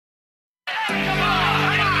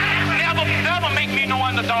no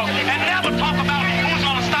underdog, and never talk about who's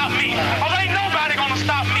gonna stop me. Oh, ain't nobody gonna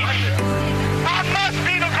stop me. I must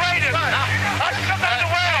be the greatest. I shook up the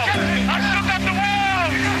world. I shook up the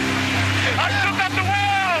world. I shook up the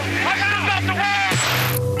world. I shook up the world.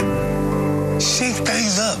 Shake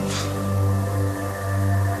things up.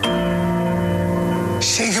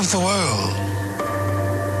 Shake up the world.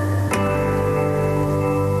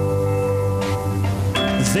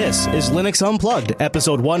 This is Linux Unplugged,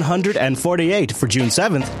 episode 148 for June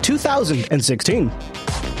 7th, 2016.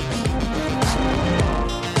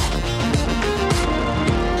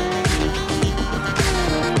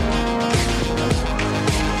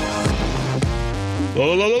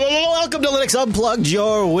 Welcome to Linux Unplugged,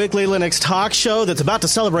 your weekly Linux talk show that's about to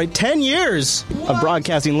celebrate 10 years of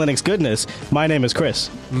broadcasting Linux goodness. My name is Chris.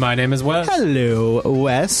 My name is Wes. Hello,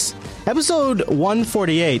 Wes. Episode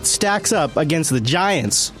 148 stacks up against the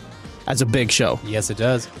Giants as a big show. Yes, it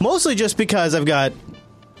does. Mostly just because I've got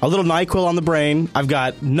a little NyQuil on the brain, I've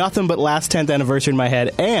got nothing but last 10th anniversary in my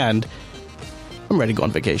head, and I'm ready to go on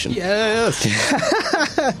vacation. Yes.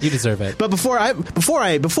 You deserve it. But before I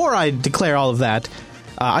declare all of that,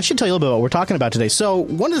 I should tell you a little bit about what we're talking about today. So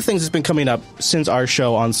one of the things that's been coming up since our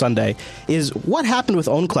show on Sunday is what happened with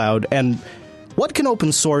OwnCloud and what can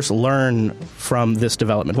open source learn from this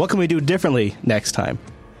development? What can we do differently next time?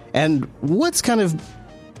 And what's kind of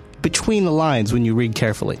between the lines when you read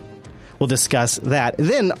carefully? We'll discuss that.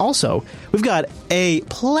 Then also, we've got a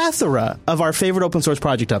plethora of our favorite open source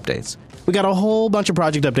project updates. We got a whole bunch of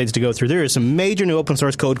project updates to go through. There is some major new open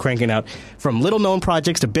source code cranking out from little known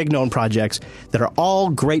projects to big known projects that are all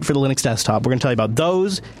great for the Linux desktop. We're going to tell you about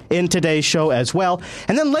those in today's show as well.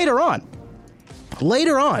 And then later on,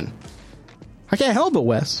 I can't help it,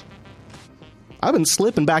 Wes. I've been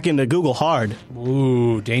slipping back into Google hard.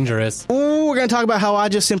 Ooh, dangerous. Ooh, we're going to talk about how I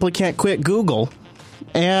just simply can't quit Google.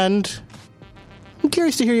 And I'm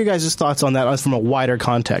curious to hear you guys' thoughts on that from a wider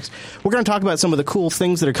context. We're going to talk about some of the cool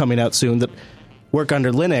things that are coming out soon that work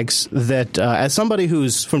under Linux that, as somebody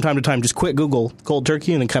who's from time to time just quit Google cold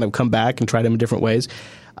turkey and then kind of come back and try them in different ways,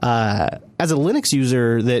 as a Linux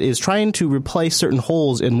user that is trying to replace certain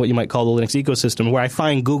holes in what you might call the Linux ecosystem, where I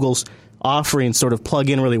find Google's offerings sort of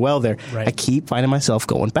plug in really well there, right. I keep finding myself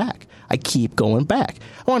going back. I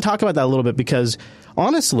want to talk about that a little bit because,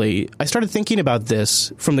 honestly, I started thinking about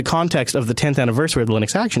this from the context of the 10th anniversary of the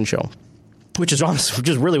Linux Action Show, which is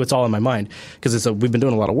really what's all in my mind because we've been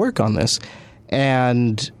doing a lot of work on this.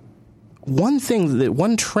 And one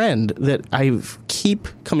trend that I keep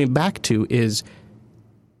coming back to is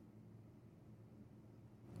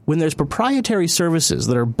when there's proprietary services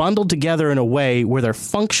that are bundled together in a way where they're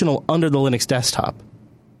functional under the Linux desktop,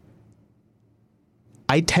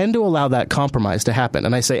 I tend to allow that compromise to happen.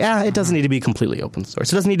 And I say, it doesn't need to be completely open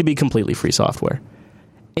source. It doesn't need to be completely free software.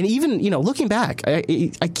 And even, looking back,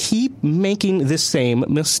 I keep making this same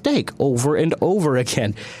mistake over and over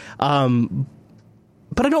again.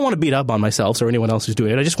 But I don't want to beat up on myself or anyone else who's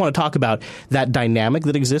doing it. I just want to talk about that dynamic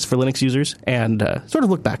that exists for Linux users and sort of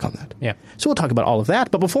look back on that. Yeah. So we'll talk about all of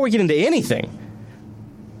that. But before we get into anything,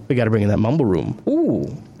 we got to bring in that Mumble Room.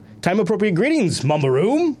 Ooh. Time-appropriate greetings, Mumble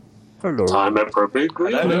Room. Hello. Time-appropriate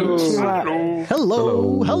greetings.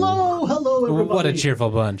 Hello, everybody. What a cheerful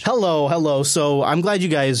bunch. Hello. So I'm glad you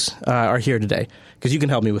guys are here today because you can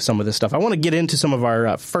help me with some of this stuff. I want to get into some of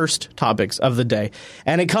our first topics of the day.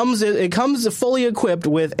 And it comes fully equipped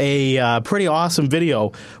with a pretty awesome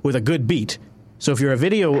video with a good beat. So if you're a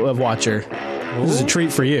video watcher, this is a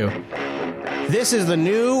treat for you. This is the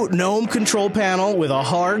new GNOME control panel with a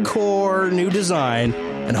hardcore new design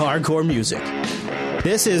and hardcore music.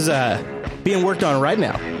 This is being worked on right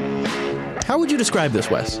now. How would you describe this,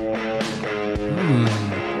 Wes?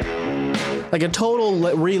 Like a total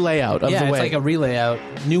relayout of the way. Yeah, it's like a relayout,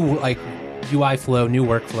 new UI flow, new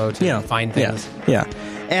workflow to find things. Yeah.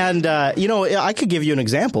 And, I could give you an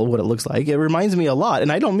example of what it looks like. It reminds me a lot,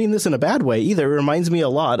 and I don't mean this in a bad way either. It reminds me a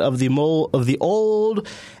lot of the old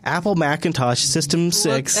Apple Macintosh System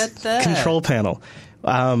 6 control panel.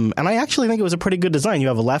 And I actually think it was a pretty good design. You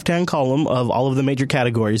have a left-hand column of all of the major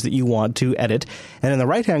categories that you want to edit, and in the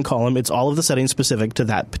right-hand column, it's all of the settings specific to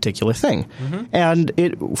that particular thing. Mm-hmm. And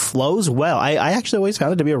it flows well. I actually always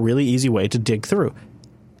found it to be a really easy way to dig through.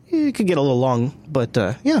 It could get a little long, but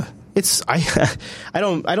yeah. I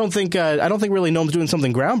don't think really GNOME's doing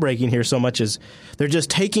something groundbreaking here so much as they're just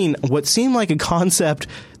taking what seemed like a concept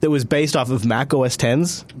that was based off of Mac OS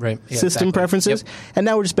X's system preferences, and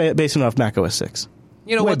now we're just basing it off Mac OS 6.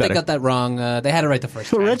 You know what? They got that wrong. They had it right the first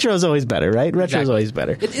time. Retro's always better, right? Retro's always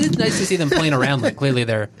better. It is nice to see them playing around. Like clearly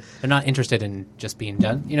they're not interested in just being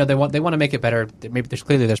done. You know, they want to make it better. Maybe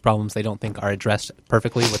there's problems they don't think are addressed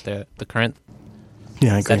perfectly with the current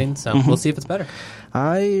Yeah, I agree. settings. So we'll see if it's better.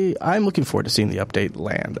 I'm looking forward to seeing the update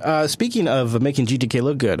land. Speaking of making GTK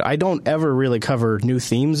look good, I don't ever really cover new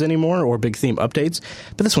themes anymore or big theme updates,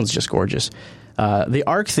 but this one's just gorgeous. The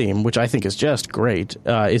Arc theme, which I think is just great,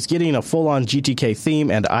 is getting a full-on GTK theme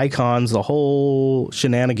and icons, the whole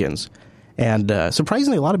shenanigans. And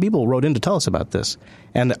surprisingly, a lot of people wrote in to tell us about this.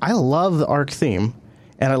 And I love the Arc theme.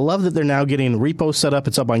 And I love that they're now getting repos set up.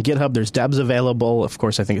 It's up on GitHub. There's debs available. Of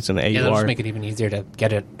course, I think it's in the AUR. Yeah, they'll just make it even easier to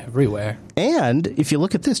get it everywhere. And if you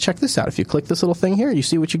look at this, check this out. If you click this little thing here, you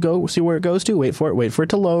see see where it goes to. Wait for it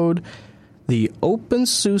to load. The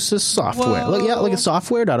OpenSUSE software. Look at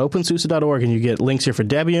software.opensuse.org, and you get links here for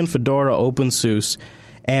Debian, Fedora, OpenSUSE,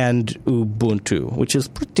 and Ubuntu, which is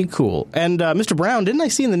pretty cool. And Mr. Brown, didn't I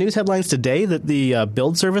see in the news headlines today that the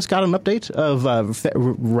build service got an update of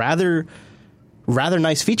rather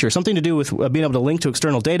nice feature, something to do with being able to link to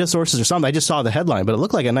external data sources or something? I just saw the headline, but it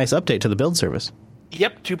looked like a nice update to the build service.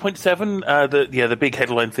 Yep, 2.7. The big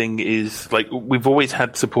headline thing is, like, we've always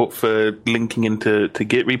had support for linking into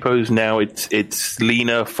Git repos. Now it's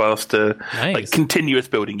leaner, faster, like continuous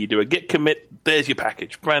building. You do a Git commit, there's your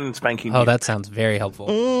package, brand spanking new. Oh, that sounds very helpful.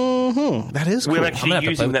 Mm-hmm. That is cool. We're actually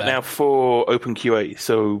using that now for OpenQA.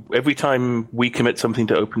 So every time we commit something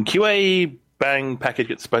to OpenQA, bang, package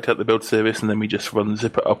gets spat out the build service, and then we just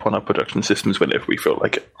zip it up on our production systems whenever we feel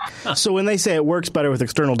like it. So when they say it works better with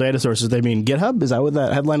external data sources, they mean GitHub? Is that what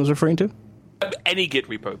that headline was referring to? Any Git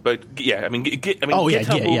repo, but yeah, GitHub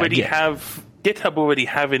already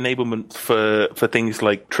have enablement for things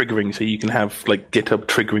like triggering, so you can have like GitHub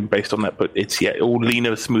triggering based on that. But it's all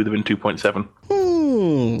leaner, smoother in 2.7.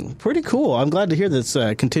 Pretty cool. I'm glad to hear that's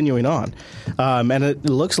continuing on, and it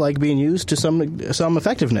looks like being used to some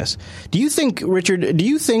effectiveness. Do you think, Richard? Do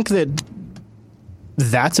you think that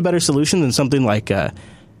that's a better solution than something like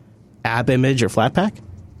AppImage or Flatpak?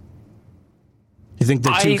 You think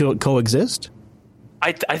the two coexist?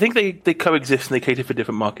 I think they coexist and they cater for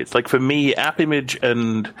different markets. Like for me, AppImage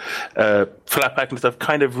and Flatpak and stuff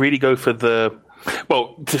kind of really go for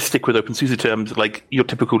to stick with OpenSUSE terms, like your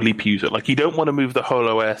typical Leap user. Like you don't want to move the whole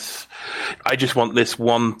OS. I just want this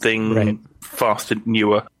one thing faster,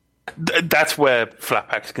 newer. That's where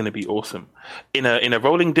Flatpak's going to be awesome. In a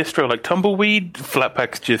rolling distro like Tumbleweed,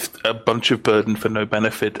 Flatpak's just a bunch of burden for no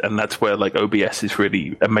benefit, and that's where like OBS is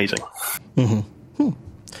really amazing. Mm-hmm.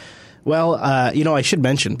 Well, I should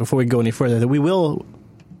mention before we go any further that we will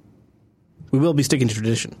be sticking to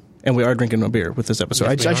tradition, and we are drinking a beer with this episode.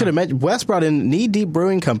 Yes, I should have mentioned Wes brought in Knee Deep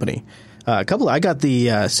Brewing Company. I got the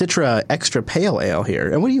Citra Extra Pale Ale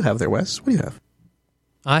here, and what do you have there, Wes? What do you have?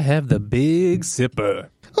 I have the Big Sipper.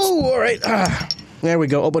 Oh, all right. There we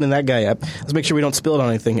go. Opening that guy up. Let's make sure we don't spill it on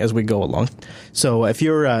anything as we go along. So if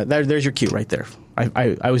you're there's your cue right there.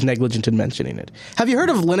 I was negligent in mentioning it. Have you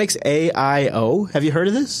heard of Linux AIO? Have you heard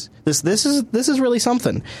of this? This is really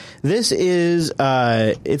something. This is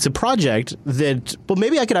it's a project that, well,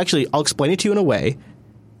 maybe I'll explain it to you in a way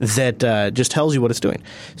that just tells you what it's doing.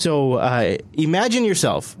 So imagine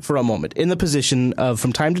yourself for a moment in the position of,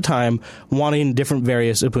 from time to time, wanting different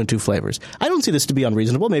various Ubuntu flavors. I don't see this to be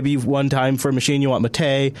unreasonable. Maybe one time for a machine you want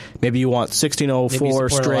Mate. Maybe you want 1604 maybe you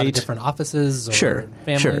straight. A lot of different offices or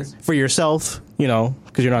families. Sure. For yourself, because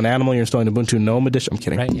you're not an animal, you're installing Ubuntu GNOME edition. I'm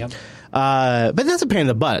kidding. Right, yep. But that's a pain in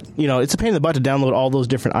the butt. It's a pain in the butt to download all those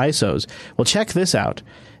different ISOs. Well, check this out.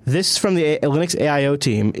 This from the Linux AIO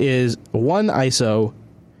team is one ISO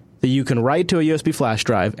that you can write to a USB flash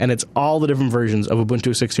drive, and it's all the different versions of Ubuntu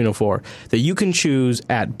 1604 that you can choose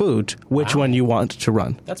at boot which one you want to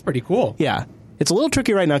run. That's pretty cool. Yeah. It's a little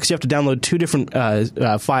tricky right now because you have to download two different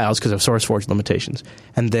files because of SourceForge limitations.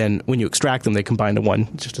 And then when you extract them, they combine to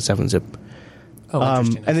one, just a 7-zip. Oh,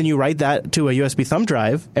 interesting. And then you write that to a USB thumb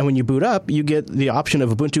drive, and when you boot up, you get the option of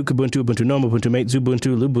Ubuntu, Kubuntu, Ubuntu GNOME, Ubuntu Mate,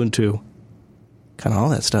 Xubuntu, Lubuntu. Kind of all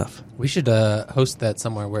that stuff. We should host that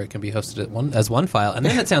somewhere where it can be hosted as one file, and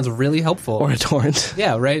then it sounds really helpful. Or a torrent.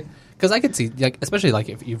 Yeah, right. Because I could see, especially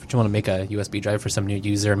if you want to make a USB drive for some new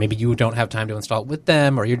user, maybe you don't have time to install it with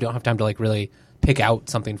them, or you don't have time to really pick out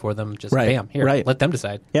something for them. Just bam, here, let them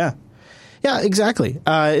decide. Yeah, exactly.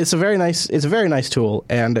 It's a very nice tool,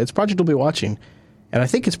 and it's a project we'll be watching. And I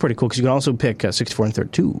think it's pretty cool because you can also pick 64 and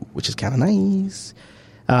 32, which is kind of nice.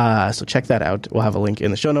 So check that out. We'll have a link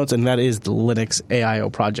in the show notes, and that is the Linux AIO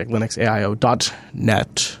project,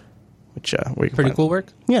 linuxaio.net, which where you can pretty cool work.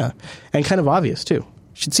 Yeah, and kind of obvious too.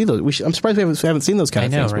 Should see those. I'm surprised we haven't seen those kind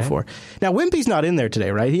of things before. Now Wimpy's not in there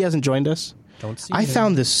today, right? He hasn't joined us. Don't see. I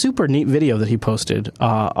found this super neat video that he posted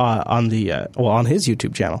on his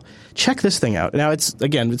YouTube channel. Check this thing out. Now it's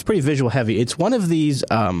pretty visual heavy. It's one of these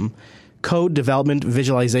code development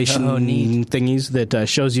visualization thingies that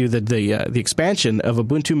shows you the expansion of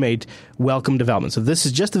Ubuntu Mate welcome development. So this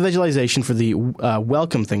is just the visualization for the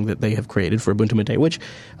welcome thing that they have created for Ubuntu Mate, which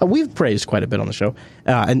we've praised quite a bit on the show.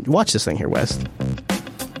 And watch this thing here, Wes.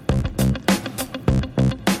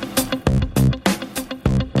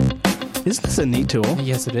 Isn't this a neat tool?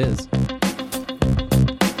 Yes, it is.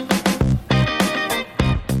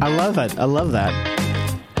 I love it. I love that.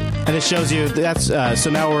 And it shows you that's so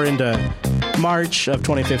now we're into March of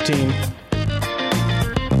 2015.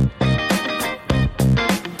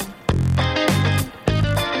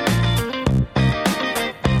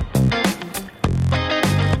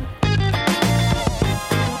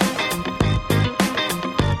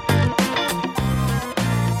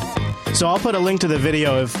 So I'll put a link to the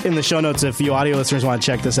video in the show notes if you audio listeners want to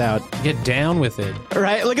check this out. Get down with it.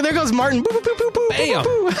 Right? Look, there goes Martin. Boop, boop, boop, boop, bam!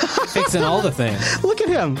 Boop, boop. Fixing all the things. Look at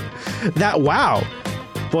him. Wow.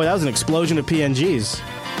 Boy, that was an explosion of PNGs.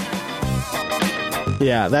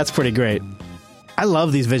 Yeah, that's pretty great. I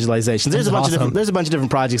love these visualizations. There's a bunch of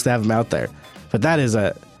different projects that have them out there. But that is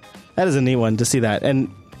a neat one to see that.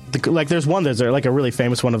 And there's like a really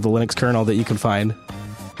famous one of the Linux kernel that you can find.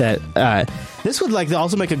 That this would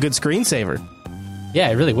also make a good screensaver. Yeah,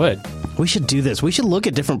 it really would. We should do this. We should look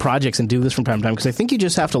at different projects and do this from time to time, because I think you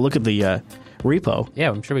just have to look at the repo. Yeah,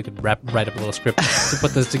 I'm sure we could write up a little script to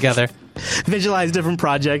put this together. Visualize different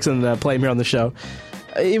projects and play them here on the show.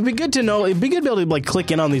 It'd be good to know. It'd be good to be able to click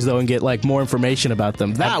in on these though and get more information about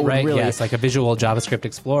them. That would really, yes, like a visual JavaScript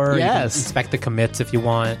Explorer. Yes, you can inspect the commits if you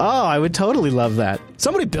want. Oh, I would totally love that.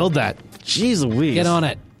 Somebody build that. Jeez Louise, get on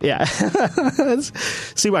it. Yeah.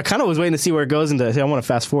 See, I kind of was waiting to see where it goes into. I want to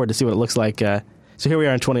fast forward to see what it looks like. So here we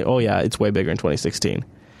are in 20. Oh yeah, it's way bigger in 2016. And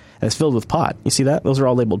it's filled with pot. You see that? Those are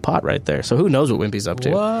all labeled pot right there. So who knows what Wimpy's up to?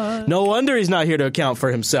 What? No wonder he's not here to account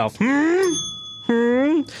for himself.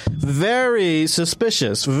 Very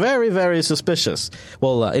suspicious. Very, very suspicious.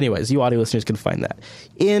 Well, anyways, you audio listeners can find that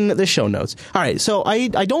in the show notes. All right, so I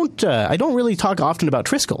don't really talk often about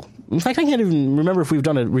Triskel. In fact, I can't even remember if we've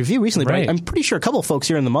done a review recently, right. But I'm pretty sure a couple of folks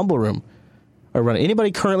here in the Mumble Room are running.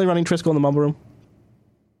 Anybody currently running Triskel in the Mumble Room?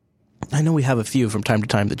 I know we have a few from time to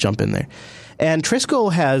time that jump in there. And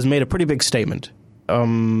Triskel has made a pretty big statement.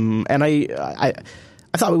 And I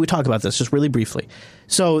thought we would talk about this just really briefly.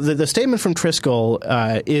 So the statement from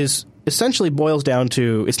Triskel is essentially boils down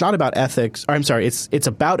to it's not about ethics. Or I'm sorry, it's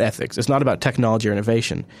about ethics. It's not about technology or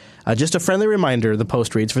innovation. Just a friendly reminder, the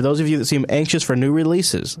post reads, for those of you that seem anxious for new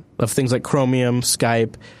releases of things like Chromium,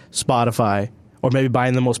 Skype, Spotify, or maybe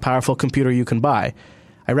buying the most powerful computer you can buy,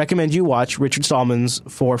 I recommend you watch Richard Stallman's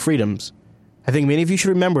Four Freedoms. I think many of you should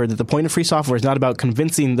remember that the point of free software is not about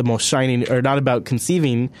convincing the most shiny, or not about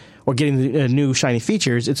conceiving or getting the new shiny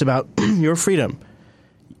features. It's about your freedom.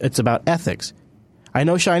 It's about ethics. I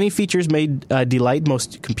know shiny features may delight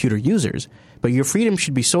most computer users, but your freedom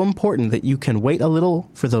should be so important that you can wait a little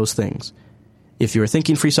for those things. If you are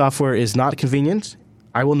thinking free software is not convenient,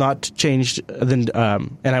 I will not change and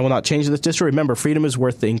I will not change this distro. Remember, freedom is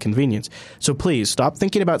worth the inconvenience. So please stop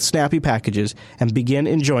thinking about snappy packages and begin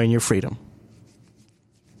enjoying your freedom.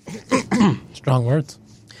 Strong words.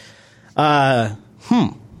 What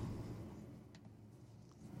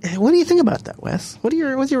do you think about that, Wes? What's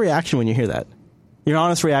your reaction when you hear that? Your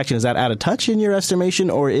honest reaction, is that out of touch in your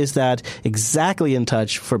estimation, or is that exactly in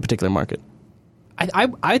touch for a particular market? I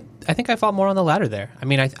think I fall more on the latter there. I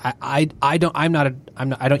mean, I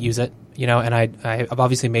don't use it, and I've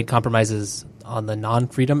obviously made compromises on the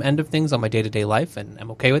non-freedom end of things on my day-to-day life, and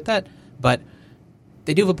I'm okay with that. But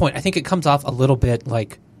they do have a point. I think it comes off a little bit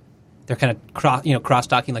like they're kind of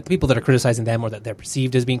cross-talking, like the people that are criticizing them or that they're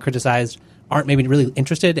perceived as being criticized aren't maybe really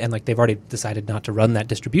interested, and like they've already decided not to run that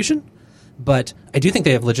distribution. But I do think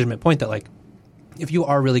they have a legitimate point that like if you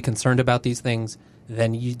are really concerned about these things,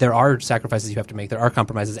 then there are sacrifices you have to make. There are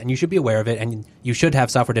compromises, and you should be aware of it, and you should have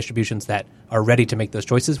software distributions that are ready to make those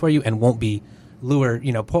choices for you and won't be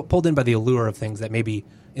pulled in by the allure of things that maybe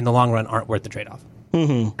in the long run aren't worth the trade-off.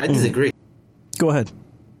 I disagree. Go ahead.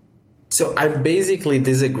 So I basically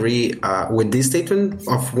disagree with this statement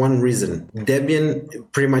of one reason.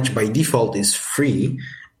 Debian pretty much by default is free.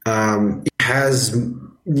 It has,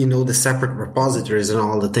 the separate repositories and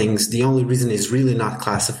all the things. The only reason it's really not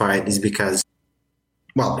classified is because,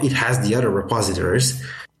 it has the other repositories.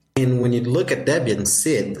 And when you look at Debian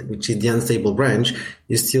SID, which is the unstable branch,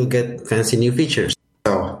 you still get fancy new features.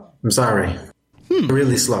 So I'm sorry.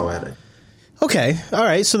 Really slow at it. Okay. All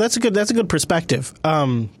right. So that's a good perspective.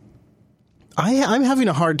 I'm having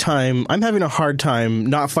a hard time. I'm having a hard time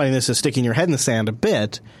not finding this as sticking your head in the sand a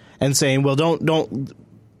bit and saying, well, don't.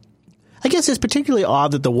 I guess it's particularly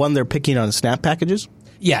odd that the one they're picking on is snap packages.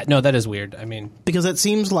 Yeah, no, that is weird. I mean, because it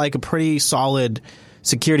seems like a pretty solid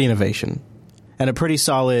security innovation and a pretty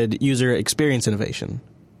solid user experience innovation.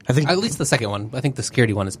 I think at least the second one. I think the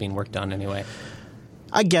security one is being worked on anyway.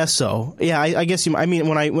 I guess so. Yeah, I guess I mean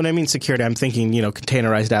when I mean security, I'm thinking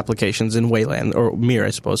containerized applications in Wayland or Mir,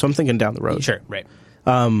 I suppose. So I'm thinking down the road. Sure, right.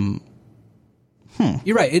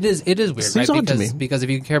 You're right. It is weird, Seems right? odd to me. Because if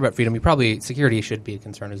you care about freedom, security should be a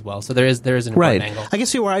concern as well. So there is an important angle. I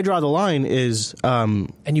guess where I draw the line is,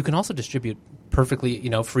 and you can also distribute perfectly,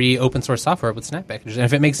 free open source software with Snap packages, and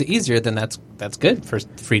if it makes it easier, then that's good for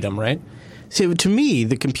freedom, right? see, to me,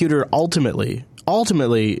 the computer ultimately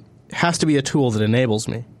has to be a tool that enables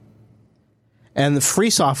me, and the free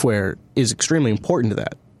software is extremely important to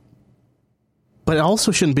that. But it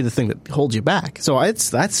also shouldn't be the thing that holds you back. So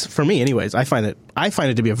that's for me, anyways. I find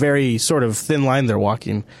it to be a very sort of thin line they're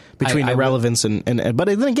walking between irrelevance and. But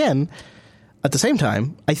then again, at the same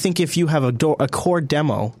time, I think if you have a core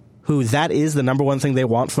demo who that is the number one thing they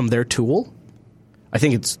want from their tool, I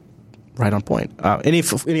think it's right on point.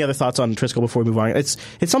 Any other thoughts on Triskel before we move on? It's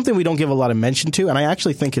something we don't give a lot of mention to, and I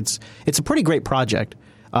actually think it's a pretty great project.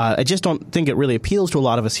 I just don't think it really appeals to a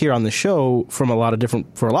lot of us here on the show for a lot of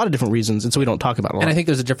different reasons, and so we don't talk about it a lot. And I think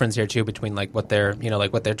there's a difference here too between like what they're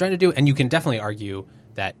trying to do, and you can definitely argue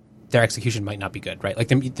that their execution might not be good, right? Like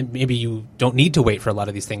maybe you don't need to wait for a lot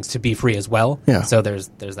of these things to be free as well. Yeah. So there's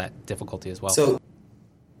that difficulty as well. So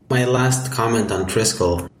my last comment on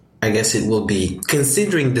Triskel, I guess it will be,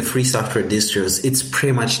 considering the free software distros, it's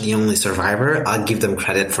pretty much the only survivor. I'll give them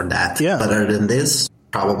credit for that. Yeah. But other than this,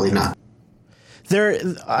 probably not.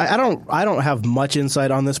 I don't have much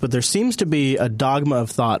insight on this, but there seems to be a dogma of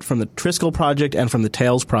thought from the Triskel project and from the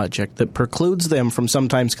Tails project that precludes them from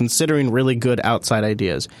sometimes considering really good outside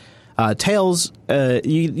ideas. Tails,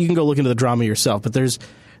 you can go look into the drama yourself, but there's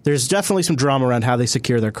definitely some drama around how they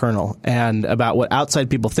secure their kernel and about what outside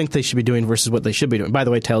people think they should be doing versus what they should be doing. By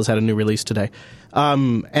the way, Tails had a new release today,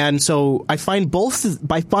 and so I find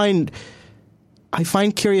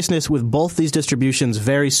curiousness with both these distributions,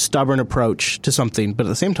 very stubborn approach to something, but at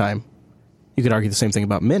the same time, you could argue the same thing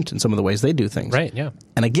about Mint and some of the ways they do things. Right, yeah.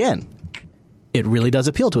 And again, it really does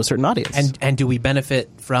appeal to a certain audience. And do we benefit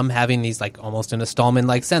from having these like almost in a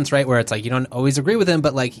Stallman-like sense, right? Where it's like you don't always agree with him,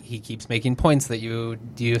 but like he keeps making points that you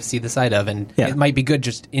see the side of, and it might be good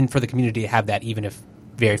just for the community to have that, even if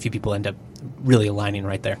very few people end up really aligning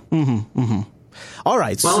right there. Mm-hmm, mm-hmm. All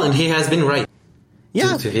right. Well, and he has been right.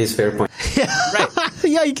 Yeah. To his fair point. Yeah. Right.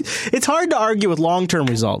 Yeah, it's hard to argue with long-term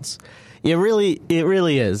results. It really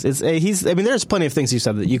is. There's plenty of things he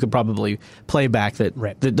said that you could probably play back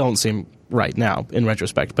that don't seem right now in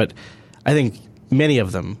retrospect, but I think many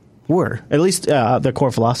of them were, at least the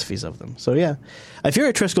core philosophies of them. So yeah, if you're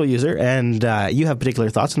a Triskel user and you have particular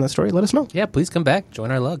thoughts on that story, let us know. Yeah, please come back,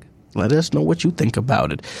 join our lug. Let us know what you think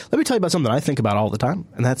about it. Let me tell you about something I think about all the time,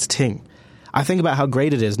 and that's Ting. I think about how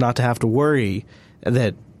great it is not to have to worry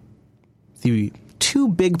that the two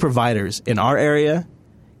big providers in our area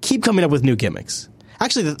keep coming up with new gimmicks.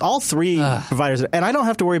 Actually, all three providers, and I don't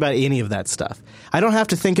have to worry about any of that stuff. I don't have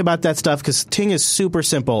to think about that stuff because Ting is super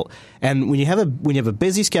simple. And when you have a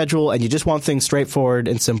busy schedule and you just want things straightforward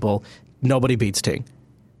and simple, nobody beats Ting.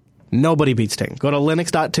 Nobody beats Ting. Go to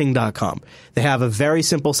linux.ting.com. They have a very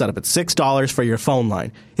simple setup. It's $6 for your phone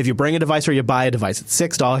line. If you bring a device or you buy a device, it's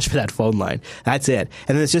 $6 for that phone line. That's it.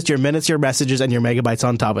 And then it's just your minutes, your messages, and your megabytes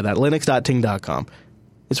on top of that. linux.ting.com.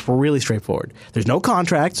 It's really straightforward. There's no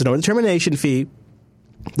contract. There's no termination fee.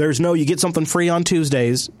 There's no you get something free on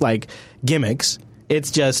Tuesdays, like gimmicks.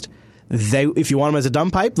 It's just if you want them as a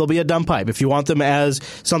dumb pipe, they'll be a dumb pipe. If you want them as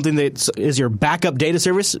something that is your backup data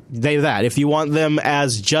service, they're that. If you want them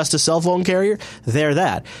as just a cell phone carrier, they're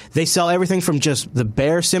that. They sell everything from just the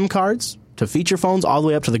bare SIM cards to feature phones all the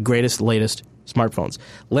way up to the greatest, latest smartphones.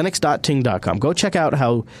 Linux.ting.com. Go check out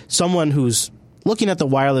how someone who's looking at the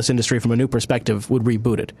wireless industry from a new perspective would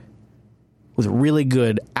reboot it with really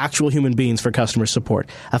good actual human beings for customer support.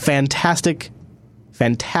 A fantastic,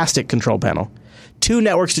 fantastic control panel. 2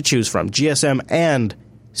 networks to choose from, GSM and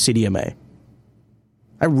CDMA.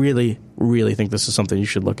 I really, really think this is something you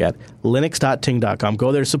should look at. Linux.ting.com.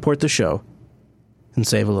 Go there to support the show and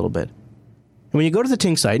save a little bit. And when you go to the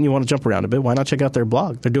Ting site and you want to jump around a bit, why not check out their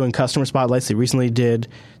blog? They're doing customer spotlights. They recently did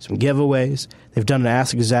some giveaways. They've done an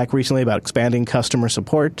Ask Zach recently about expanding customer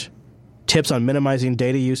support, tips on minimizing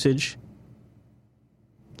data usage.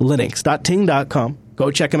 Linux.ting.com. Go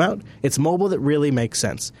check them out. It's mobile that really makes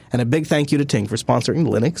sense. And a big thank you to Ting for sponsoring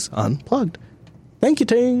Linux Unplugged. Thank you,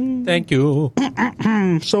 Ting. Thank you.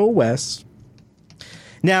 So, Wes.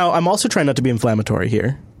 Now, I'm also trying not to be inflammatory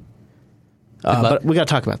here. But we got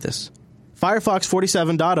to talk about this. Firefox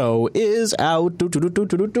 47.0 is out.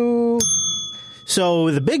 So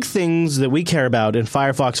the big things that we care about in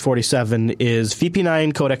Firefox 47 is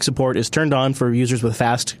VP9 codec support is turned on for users with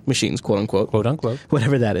fast machines, quote unquote. Quote unquote.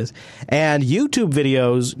 Whatever that is. And YouTube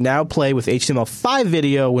videos now play with HTML5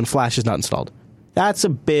 video when Flash is not installed. That's a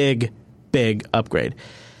big, big upgrade.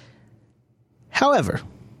 However,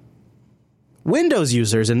 Windows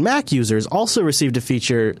users and Mac users also received a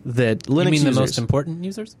feature that Linux You mean users... the most important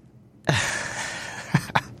users?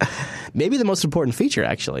 Maybe the most important feature,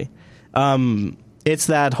 actually. It's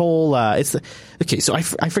that whole... okay, so I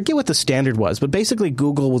forget what the standard was, but basically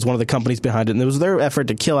Google was one of the companies behind it, and it was their effort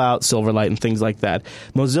to kill out Silverlight and things like that.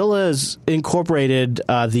 Mozilla's incorporated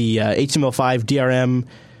the HTML5 DRM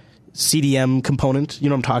CDM component, you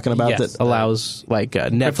know what I'm talking about, Yes, that allows like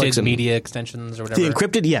Netflix Encrypted and media extensions or whatever. the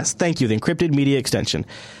encrypted, yes, thank you, the encrypted media extension.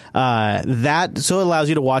 That so it allows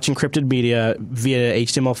you to watch encrypted media via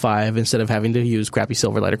HTML5 instead of having to use crappy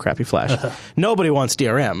Silverlight or crappy Flash. Nobody wants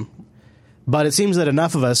DRM, but it seems that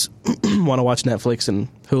enough of us want to watch Netflix and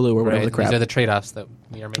Hulu or whatever the crap. These are the trade-offs that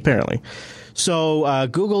we are making. Apparently. So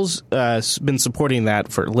Google's been supporting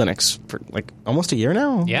that for Linux for like almost a year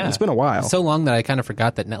now. Yeah. It's been a while. So long that I kind of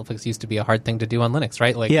forgot that Netflix used to be a hard thing to do on Linux,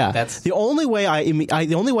 right? Like, yeah, that's the only way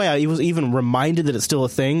I was even reminded that it's still a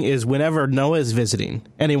thing is whenever Noah is visiting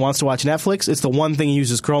and he wants to watch Netflix. It's the one thing he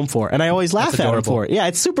uses Chrome for, and I always laugh at him for it. Yeah,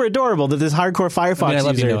 it's super adorable that this hardcore Firefox I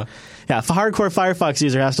love user, you, Noah. hardcore Firefox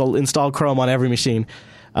user has to install Chrome on every machine,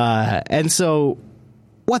 and so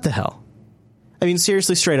what the hell? I mean,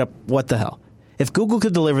 seriously, straight up, what the hell? If Google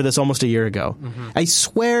could deliver this almost a year ago, I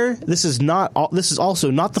swear this is also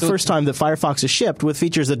not the first time that Firefox is shipped with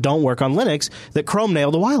features that don't work on Linux that Chrome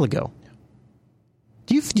nailed a while ago.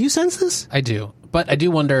 Do you sense this? I do. But I do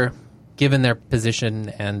wonder, given their position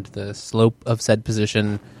and the slope of said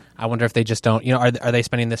position, I wonder if they just don't, are they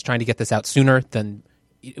spending this trying to get this out sooner than,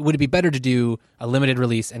 would it be better to do a limited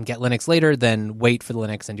release and get Linux later than wait for the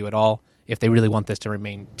Linux and do it all if they really want this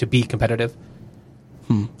to be competitive?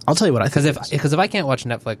 I'll tell you what I think. Because if I can't watch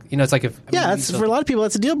Netflix, it's like if for a lot of people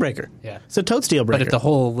that's a deal breaker. Yeah, it's a totes deal breaker. But if the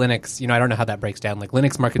whole Linux, I don't know how that breaks down. Like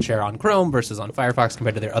Linux market share on Chrome versus on Firefox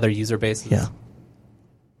compared to their other user bases. Yeah,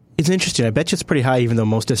 it's interesting. I bet you it's pretty high, even though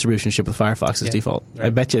most distributions ship with Firefox as default. Right. I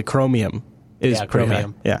bet you Chromium is pretty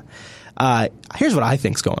Chromium. high. Yeah. Here's what I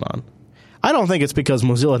think's going on. I don't think it's because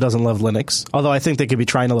Mozilla doesn't love Linux, although I think they could be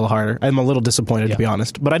trying a little harder. I'm a little disappointed, to be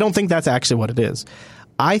honest. But I don't think that's actually what it is.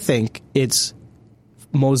 I think it's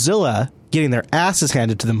Mozilla getting their asses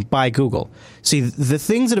handed to them by Google. See, the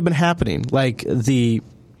things that have been happening, like the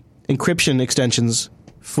encryption extensions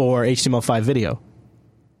for HTML5 video,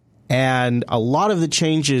 and a lot of the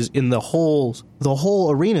changes in the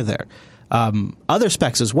whole arena there, other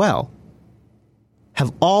specs as well,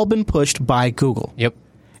 have all been pushed by Google. Yep.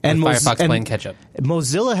 And Firefox playing catch-up.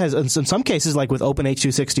 Mozilla has, in some cases, like with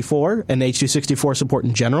OpenH264 and H264 support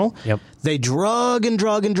in general, they drug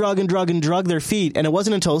their feet, and it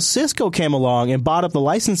wasn't until Cisco came along and bought up the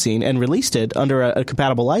licensing and released it under a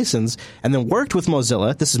compatible license, and then worked with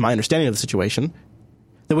Mozilla, this is my understanding of the situation,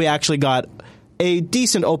 that we actually got a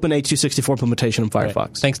decent OpenH264 implementation in Firefox.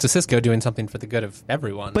 Right. Thanks to Cisco doing something for the good of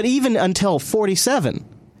everyone. But even until 47,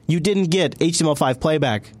 you didn't get HTML5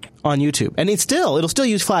 playback on YouTube. And it'll still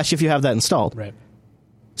use Flash if you have that installed. Right.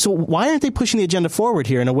 So why aren't they pushing the agenda forward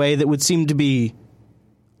here in a way that would seem to be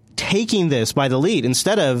taking this by the lead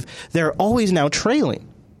instead of they're always now trailing?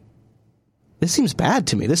 This seems bad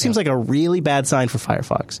to me. This seems like a really bad sign for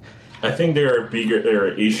Firefox. I think there are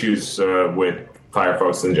issues with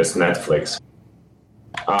Firefox than just Netflix.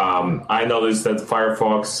 I noticed that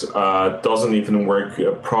Firefox doesn't even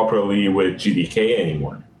work properly with GTK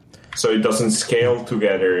anymore. So it doesn't scale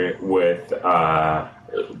together with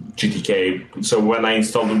GTK. So when I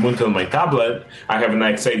install Ubuntu on my tablet, I have an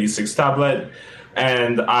x86 tablet,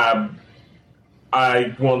 and I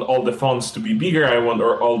want all the fonts to be bigger. I want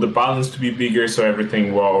all the buttons to be bigger, so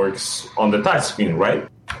everything works on the touchscreen, right?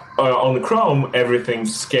 On Chrome, everything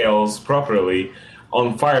scales properly.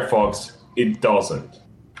 On Firefox, it doesn't.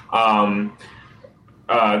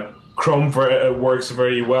 Chrome works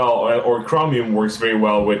very well, or Chromium works very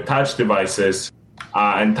well with touch devices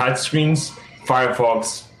and touch screens.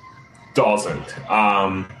 Firefox doesn't.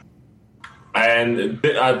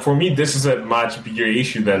 For me, this is a much bigger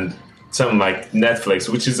issue than something like Netflix,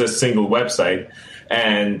 which is a single website,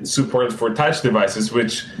 and support for touch devices,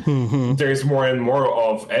 which there's more and more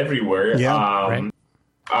of everywhere. Yeah,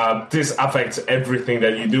 this affects everything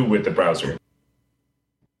that you do with the browser.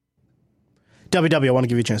 WW, I want to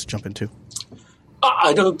give you a chance to jump in too.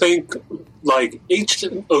 I don't think like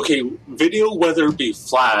video, whether it be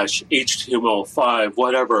Flash, HTML5,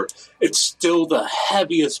 whatever, it's still the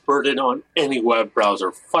heaviest burden on any web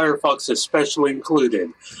browser, Firefox especially included.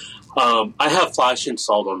 I have Flash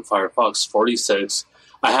installed on Firefox 46.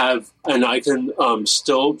 I can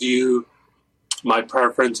still view my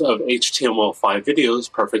preference of HTML5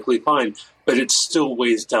 videos perfectly fine, but it still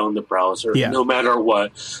weighs down the browser no matter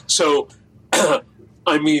what. So,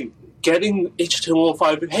 I mean, getting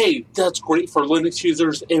HTML5, hey, that's great for Linux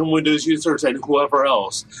users and Windows users and whoever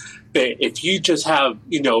else. But if you just have,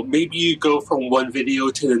 maybe you go from one video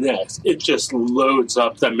to the next, it just loads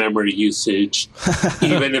up the memory usage,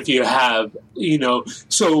 even if you have,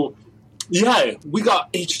 so... Yeah, we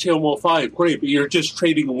got HTML5, great, but you're just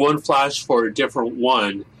trading one Flash for a different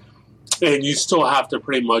one, and you still have to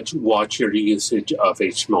pretty much watch your usage of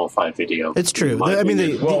HTML5 video. It's true. I mean,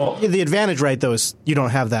 the advantage, right, though, is you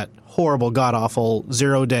don't have that horrible, god-awful,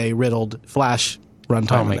 0-day riddled Flash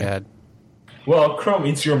runtime. Oh, my God. Well, Chrome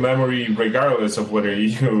eats your memory regardless of whether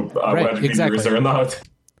you web videos or not.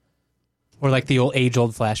 Or like the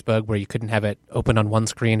age-old Flash bug where you couldn't have it open on one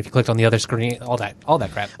screen if you clicked on the other screen, all that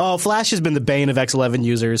crap. Oh, Flash has been the bane of X11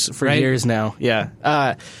 users for years now.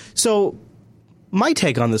 Yeah. So my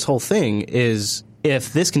take on this whole thing is,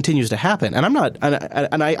 if this continues to happen, and I'm not,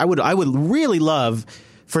 and I would really love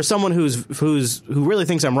for someone who really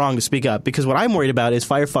thinks I'm wrong to speak up, because what I'm worried about is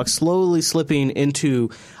Firefox slowly slipping into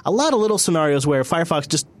a lot of little scenarios where Firefox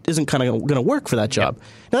just isn't kind of going to work for that job.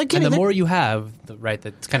 Now, and the more you have,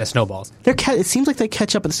 that kind of snowballs. It seems like they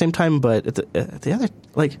catch up at the same time, but at the other,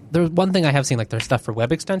 like, there's one thing I have seen, like there's stuff for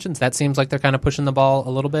web extensions that seems like they're kind of pushing the ball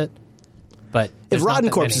a little bit. But if Rotten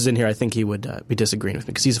Corpse is in here, I think he would be disagreeing with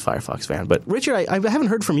me because he's a Firefox fan. But Richard, I haven't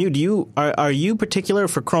heard from you. Are you particular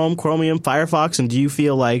for Chrome, Chromium, Firefox, and do you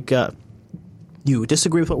feel like you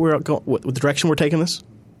disagree with with the direction we're taking this?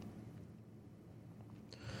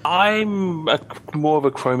 I'm more of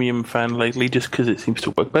a Chromium fan lately, just because it seems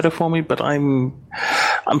to work better for me. But I don't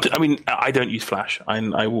use Flash.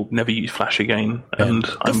 I will never use Flash again, and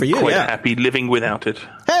I'm quite happy living without it.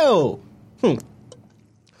 Oh.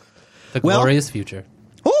 The glorious future.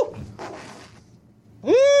 Oh!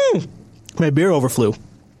 My beer overflew.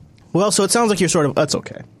 Well, so it sounds like you're sort of... That's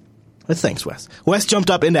okay. Thanks, Wes. Wes jumped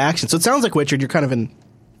up into action. So it sounds like, Richard, you're kind of in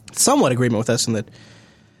somewhat agreement with us in that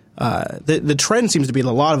the trend seems to be that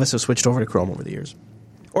a lot of us have switched over to Chrome over the years.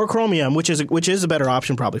 Or Chromium, which is a better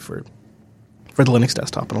option probably for the Linux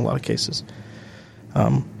desktop in a lot of cases.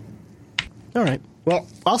 All right. Well,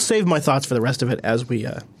 I'll save my thoughts for the rest of it as we...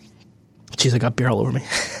 Jeez, I got beer all over me.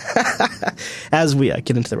 As we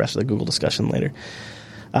get into the rest of the Google discussion later.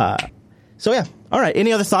 So yeah. All right.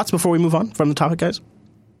 Any other thoughts before we move on from the topic, guys?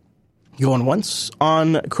 Going once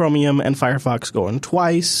on Chromium and Firefox, going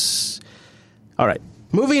twice. All right.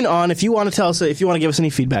 Moving on. If you want to give us any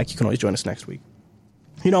feedback, you can always join us next week.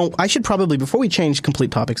 I should probably, before we change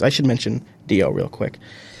complete topics, I should mention Dio real quick.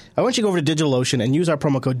 I want you to go over to DigitalOcean and use our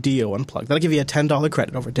promo code Dio Unplugged. That'll give you a $10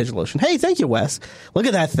 credit over at DigitalOcean. Hey, thank you, Wes. Look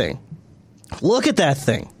at that thing. Look at that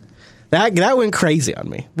thing. That went crazy on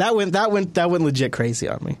me. That went legit crazy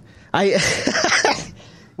on me.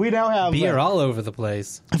 We now have beer all over the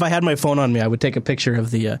place. If I had my phone on me, I would take a picture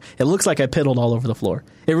of the. It looks like I piddled all over the floor.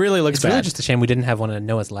 It really looks bad. It's really just a shame we didn't have one of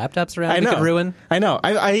Noah's laptops around. I know. We could ruin. I know.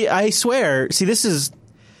 I swear. See, this is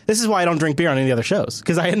why I don't drink beer on any other shows,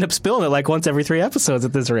 because I end up spilling it like once every 3 episodes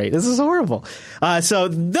at this rate. This is horrible. So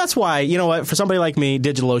that's why, you know what, for somebody like me,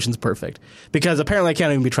 DigitalOcean's perfect, because apparently I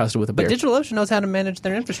can't even be trusted with a beer. But DigitalOcean knows how to manage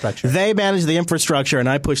their infrastructure. They manage the infrastructure, and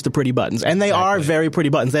I push the pretty buttons. And they are very pretty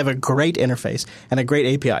buttons. They have a great interface and a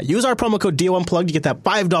great API. Use our promo code Dio Unplugged to get that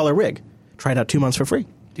 $5 rig. Try it out 2 months for free.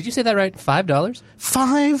 Did you say that right? $5?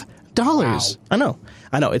 $5. Wow.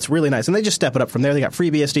 I know. It's really nice. And they just step it up from there. They got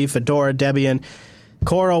FreeBSD, Fedora, Debian,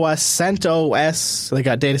 CoreOS, CentOS. They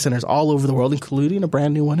got data centers all over the world, including a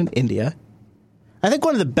brand new one in India. I think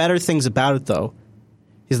one of the better things about it, though,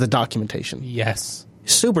 is the documentation. Yes.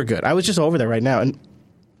 Super good. I was just over there right now, and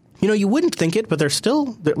you wouldn't think it, but they just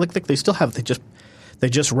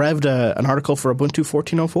revved an article for Ubuntu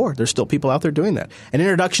 14.04. There's still people out there doing that. An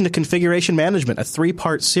introduction to configuration management, a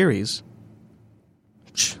 3-part series.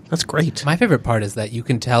 That's great. My favorite part is that you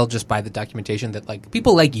can tell just by the documentation that like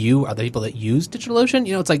people like you are the people that use DigitalOcean.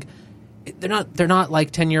 It's like they're not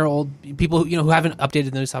like 10-year-old people who haven't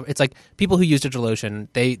updated the new software. It's like people who use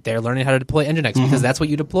DigitalOcean. They're learning how to deploy Nginx because that's what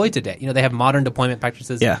you deploy today. They have modern deployment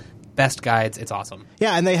practices. Yeah. Best guides. It's awesome.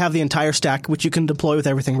 Yeah, and they have the entire stack which you can deploy with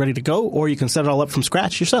everything ready to go, or you can set it all up from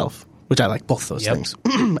scratch yourself. Which I like both those things.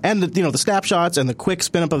 And the snapshots and the quick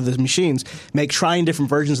spin up of the machines make trying different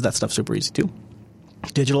versions of that stuff super easy too.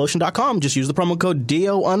 DigitalOcean.com. Just use the promo code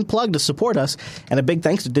DOUnplugged to support us. And a big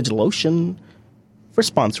thanks to DigitalOcean for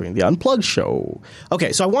sponsoring the Unplugged show.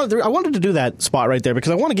 Okay, so I wanted to do that spot right there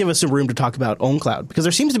because I want to give us some room to talk about OwnCloud, because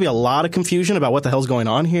there seems to be a lot of confusion about what the hell's going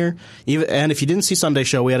on here. And if you didn't see Sunday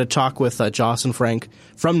show, we had a talk with Joss and Frank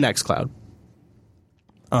from Nextcloud.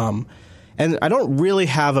 And I don't really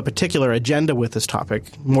have a particular agenda with this topic,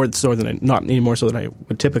 not any more so than I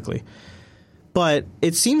would typically. But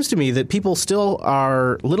it seems to me that people still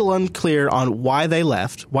are a little unclear on why they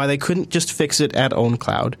left, why they couldn't just fix it at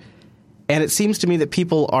OwnCloud. And it seems to me that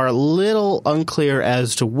people are a little unclear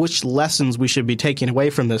as to which lessons we should be taking away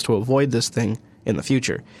from this to avoid this thing in the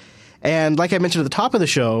future. And like I mentioned at the top of the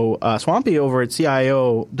show, Swampy over at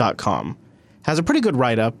CIO.com has a pretty good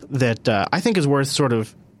write-up that I think is worth sort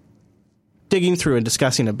of digging through and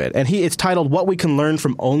discussing a bit. And it's titled, What We Can Learn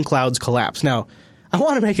from OwnCloud's Collapse. Now, I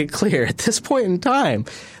want to make it clear, at this point in time,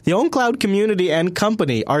 the OwnCloud community and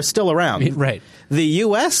company are still around. Right. The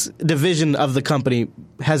U.S. division of the company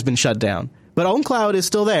has been shut down, but OwnCloud is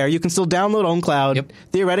still there. You can still download OwnCloud. Yep.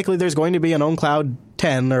 Theoretically, there's going to be an OwnCloud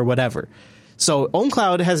 10 or whatever. So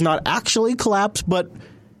OwnCloud has not actually collapsed, but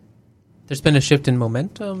there's been a shift in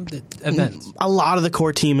momentum. Events. A lot of the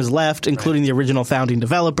core team is left, including the original founding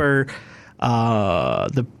developer.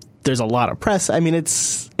 There's a lot of press. I mean,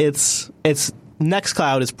 it's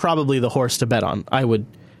Nextcloud is probably the horse to bet on. I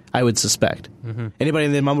would suspect. Mm-hmm. Anybody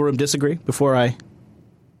in the mumble room disagree?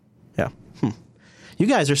 You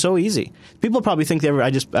guys are so easy. People probably think I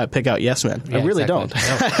just pick out yes men. Yeah, I really exactly.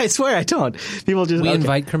 don't. No. I swear I don't. People just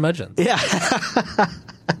invite curmudgeons. Yeah.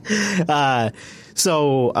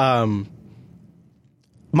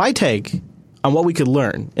 My take on what we could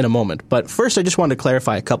learn in a moment. But first, I just wanted to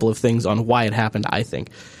clarify a couple of things on why it happened, I think.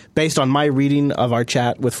 Based on my reading of our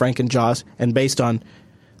chat with Frank and Joss, and based on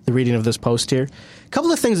the reading of this post here. A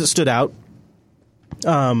couple of things that stood out.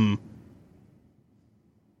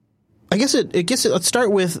 Let's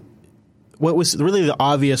start with what was really the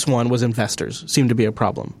obvious one was investors seemed to be a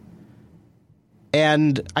problem.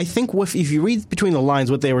 And I think if you read between the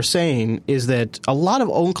lines, what they were saying is that a lot of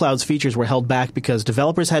OwnCloud's features were held back because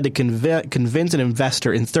developers had to convince an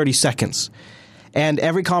investor in 30 seconds. And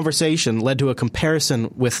every conversation led to a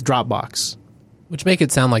comparison with Dropbox. Which make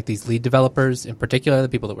it sound like these lead developers, in particular, the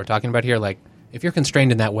people that we're talking about here, like, if you're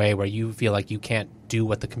constrained in that way where you feel like you can't do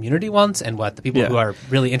what the community wants and what the people who are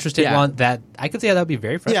really interested want, that I could see how that would be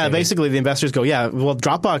very frustrating. Yeah, basically the investors go,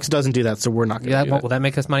 Dropbox doesn't do that, so we're not going to do that. Will that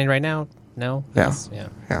make us money right now? No? Yeah.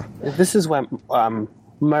 Yeah. This is when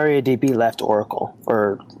MariaDB left Oracle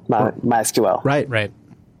or MySQL. Right.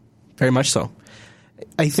 Very much so.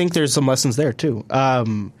 I think there's some lessons there, too.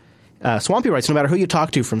 Swampy writes, no matter who you talk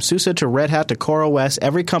to, from SUSE to Red Hat to CoreOS,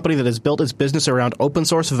 every company that has built its business around open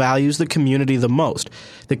source values the community the most.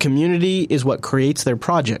 The community is what creates their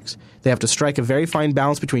projects. They have to strike a very fine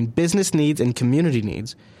balance between business needs and community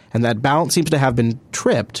needs, and that balance seems to have been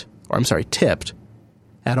tipped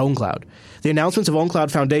at OwnCloud. The announcements of OwnCloud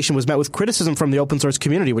Foundation was met with criticism from the open source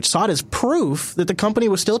community, which saw it as proof that the company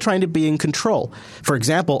was still trying to be in control. For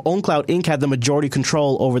example, OwnCloud Inc. had the majority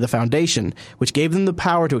control over the foundation, which gave them the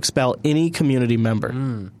power to expel any community member.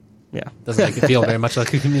 Yeah. Doesn't make it feel very much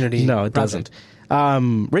like a community No, it project.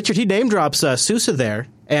 doesn't. Richard, he name drops SUSE there,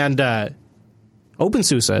 and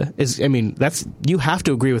OpenSUSE is, you have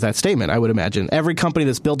to agree with that statement, I would imagine. Every company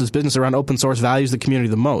that's built its business around open source values the community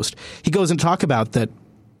the most. He goes and talk about that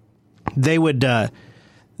they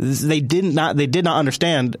did not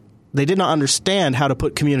understand how to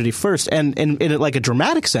put community first, and in like a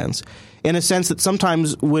dramatic sense, in a sense that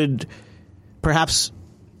sometimes would perhaps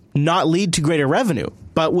not lead to greater revenue,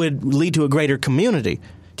 but would lead to a greater community.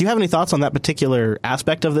 Do you have any thoughts on that particular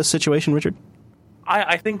aspect of this situation, Richard?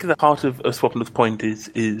 I think the heart of Swapna's point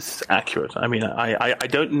is accurate. I mean, I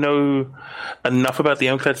don't know enough about the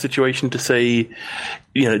OwnCloud situation to say,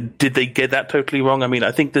 did they get that totally wrong? I mean,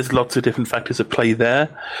 I think there's lots of different factors at play there.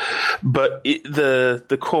 But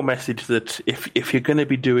the core message that if you're going to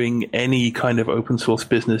be doing any kind of open source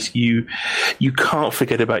business, you can't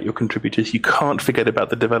forget about your contributors. You can't forget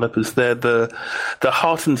about the developers. They're the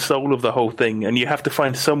heart and soul of the whole thing. And you have to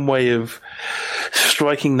find some way of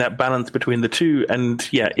striking that balance between the two. And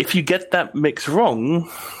if you get that mix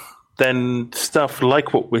wrong, then stuff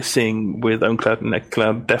like what we're seeing with OwnCloud and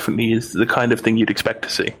Nextcloud definitely is the kind of thing you'd expect to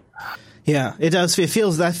see. Yeah, it does.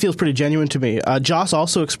 That feels pretty genuine to me. Joss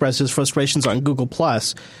also expressed his frustrations on Google+,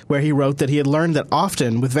 where he wrote that he had learned that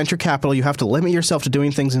often with venture capital you have to limit yourself to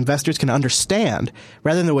doing things investors can understand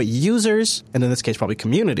rather than what users, and in this case probably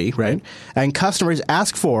community, right, and customers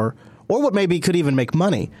ask for, or what maybe could even make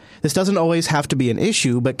money. This doesn't always have to be an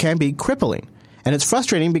issue, but can be crippling. And it's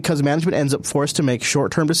frustrating because management ends up forced to make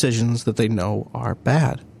short-term decisions that they know are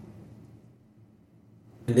bad.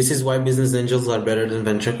 This is why business angels are better than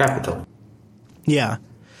venture capital. Yeah.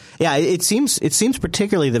 Yeah, it seems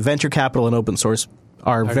particularly that venture capital and open source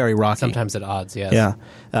are very rocky. Sometimes at odds, yes. Yeah.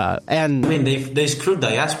 And I mean, they screwed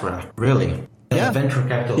diaspora, really. Yeah. Venture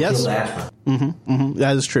capital killed diaspora.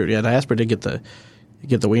 that is true. Yeah, diaspora did get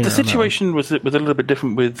the wiener. The situation was a little bit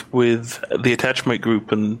different with the Attachmate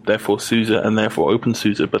Group and therefore SUSE and therefore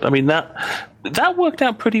OpenSUSE. But I mean that worked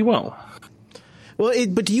out pretty well. Well,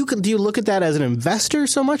 but do you look at that as an investor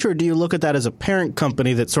so much, or do you look at that as a parent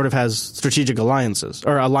company that sort of has strategic alliances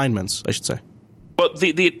or alignments, I should say? But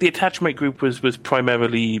the Attachmate Group was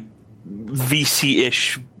primarily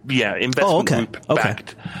VC-ish, investment group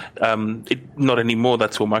backed. Not anymore.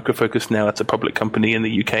 That's all Micro Focus now. That's a public company in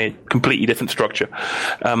the UK, completely different structure.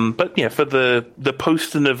 But yeah, for the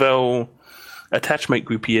post-Novell Attachmate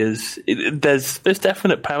Group years, there's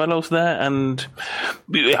definite parallels there, and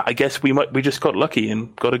I guess we just got lucky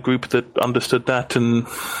and got a group that understood that and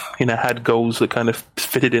had goals that kind of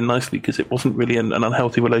fitted in nicely, because it wasn't really an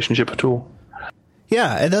unhealthy relationship at all.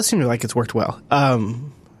 Yeah, it does seem like it's worked well.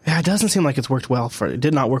 It doesn't seem like it's worked well it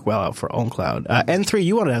did not work well out for OwnCloud. N3,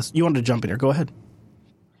 you wanted to jump in here. Go ahead.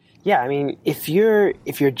 Yeah, I mean, if you're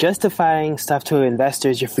justifying stuff to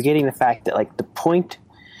investors, you're forgetting the fact that like the point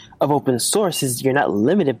of open source is you're not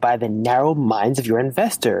limited by the narrow minds of your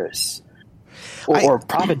investors or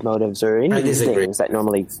profit motives or any of these things that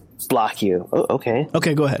normally block you. Oh, okay.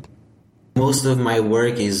 Okay, go ahead. Most of my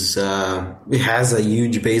work is it has a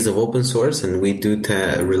huge base of open source, and we do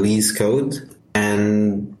release code,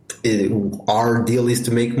 and our deal is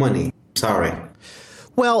to make money. Sorry.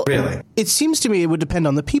 Well, really? It seems to me it would depend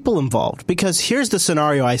on the people involved, because here's the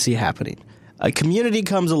scenario I see happening. A community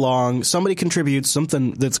comes along, somebody contributes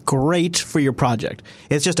something that's great for your project.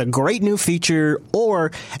 It's just a great new feature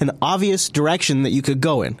or an obvious direction that you could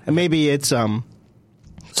go in. And maybe it's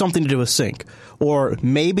something to do with sync. Or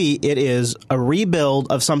maybe it is a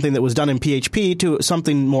rebuild of something that was done in PHP to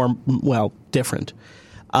something more, different.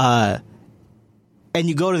 And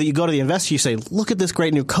you go to the investor, you say, look at this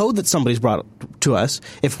great new code that somebody's brought to us.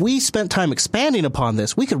 If we spent time expanding upon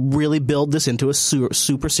this, we could really build this into a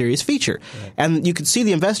super serious feature. Right. And you could see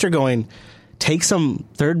the investor going, take some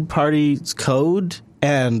third-party code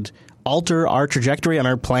and alter our trajectory and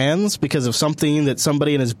our plans because of something that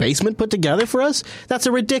somebody in his basement put together for us? That's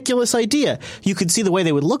a ridiculous idea. You could see the way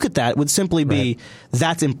they would look at that would simply be,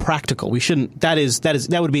 that's impractical. We shouldn't,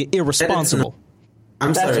 that would be irresponsible.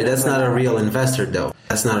 I'm sorry, that's not a real investor, though.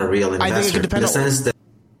 That's not a real investor. I think it could depend in the sense that,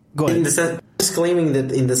 go ahead. In the sense, disclaiming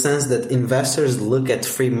that in the sense that investors look at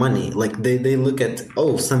free money. Like, they look at,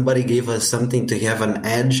 somebody gave us something to have an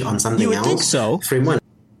edge on something else. You would think so. Free money.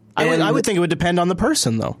 I would think it would depend on the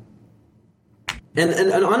person, though.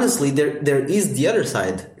 And honestly, there is the other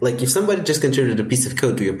side. Like, if somebody just contributed a piece of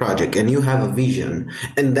code to your project and you have a vision,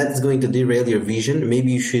 and that's going to derail your vision,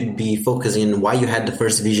 maybe you should be focusing on why you had the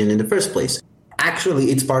first vision in the first place. Actually,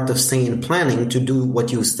 it's part of sane planning to do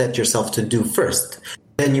what you set yourself to do first.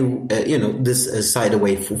 Then this side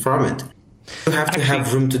away from it. You have to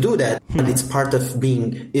have room to do that, but it's part of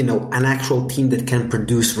being, an actual team that can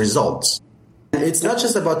produce results. It's not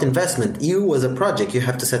just about investment. You, as a project, you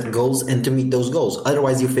have to set goals and to meet those goals.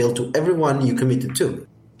 Otherwise, you fail to everyone you committed to.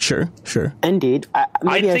 Sure. Indeed.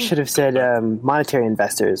 I should have said monetary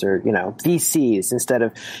investors or, VCs instead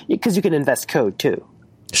of, because you can invest code too.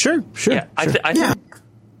 Sure. Yeah, I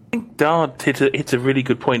think Dard hits a really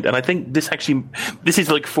good point, and I think this is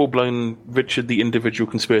like full-blown Richard the individual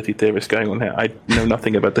conspiracy theorist going on here. I know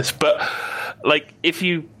nothing about this, but like if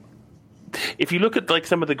you look at like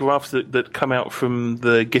some of the graphs that come out from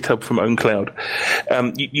the GitHub from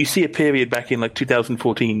OwnCloud, you see a period back in like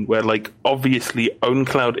 2014 where like obviously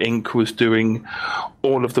OwnCloud Inc. was doing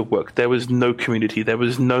all of the work. There was no community, there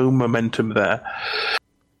was no momentum there.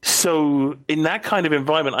 So in that kind of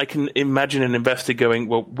environment, I can imagine an investor going,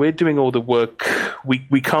 well, we're doing all the work. We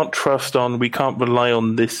can't we can't rely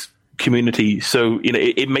on this community. So,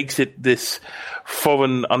 it makes it this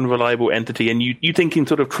foreign, unreliable entity. And you think in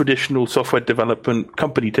sort of traditional software development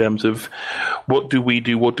company terms of what do we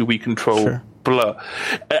do? What do we control? Sure. Blah.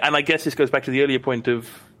 And I guess this goes back to the earlier point of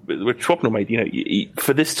which Swapnil made,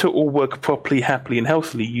 for this to all work properly, happily, and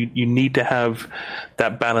healthily, you need to have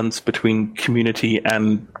that balance between community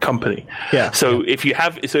and company. Yeah. So if you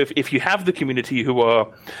have the community who are,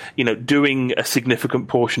 doing a significant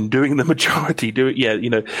portion, doing the majority,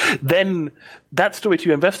 then that story to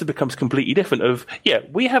your investor becomes completely different of,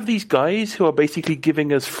 we have these guys who are basically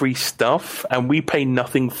giving us free stuff and we pay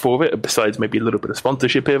nothing for it besides maybe a little bit of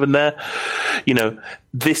sponsorship here and there.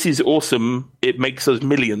 This is awesome. It makes us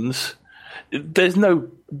millions. There's no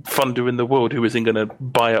funder in the world who isn't going to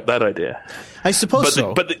buy up that idea. I suppose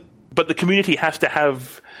so. But the community has to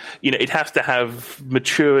have, it has to have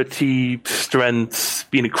maturity, strengths,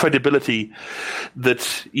 credibility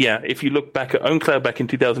that, if you look back at OwnCloud back in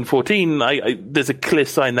 2014, there's a clear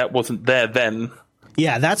sign that wasn't there then.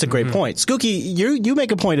 Yeah, that's a great point. Skookie, you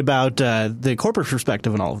make a point about the corporate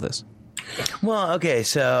perspective in all of this. Well, okay,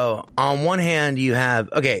 so on one hand you have,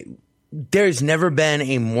 there's never been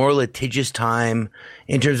a more litigious time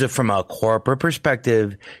in terms of from a corporate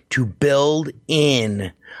perspective to build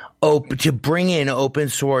in to bring in open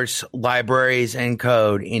source libraries and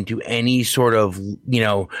code into any sort of,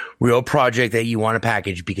 real project that you want to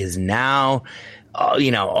package, because now, all of,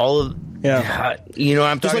 you know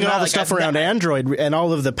what I'm just talking look at about? all the stuff around Android and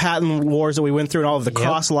all of the patent wars that we went through and all of the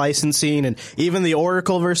cross licensing and even the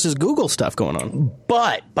Oracle versus Google stuff going on.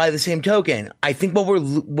 But by the same token, I think what we're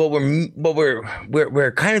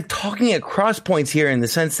kind of talking at cross points here in the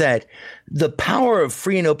sense that the power of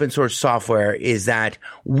free and open source software is that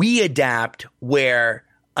we adapt where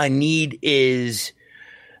a need is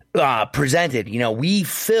presented. We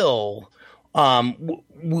fill,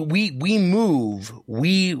 we move,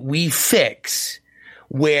 we fix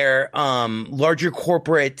where larger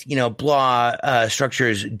corporate, blah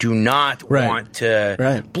structures do not want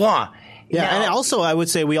to blah. Yeah, and also I would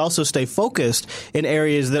say we also stay focused in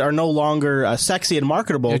areas that are no longer sexy and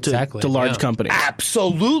marketable to large companies.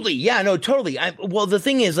 Absolutely. Yeah, no, totally. Well, the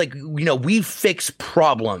thing is, we fix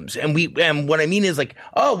problems. And what I mean is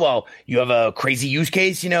you have a crazy use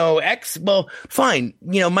case, X. Well, fine.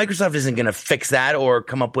 Microsoft isn't going to fix that or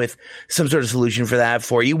come up with some sort of solution for that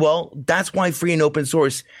for you. Well, that's why free and open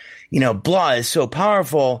source blah is so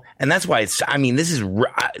powerful, and that's why this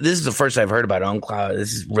is the first I've heard about OwnCloud.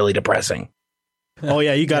 This is really depressing. Oh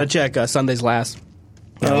yeah, you got to check Sunday's Last.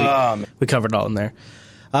 We covered it all in there.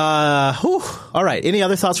 All right. Any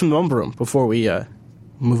other thoughts from the Mumble Room before we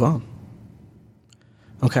move on?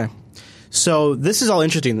 Okay. So this is all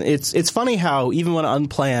interesting. It's funny how even when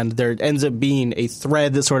unplanned, there ends up being a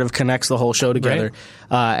thread that sort of connects the whole show together.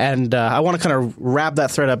 Right. And I want to kind of wrap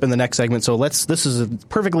that thread up in the next segment. So this is a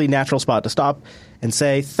perfectly natural spot to stop and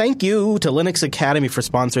say thank you to Linux Academy for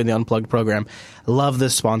sponsoring the Unplugged program. I love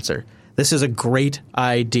this sponsor. This is a great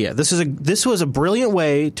idea. This was a brilliant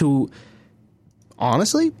way to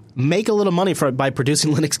honestly make a little money by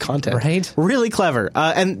producing Linux content. Right. Really clever.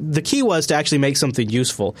 And the key was to actually make something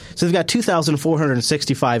useful. So they've got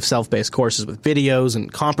 2,465 self-paced courses with videos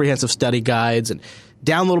and comprehensive study guides and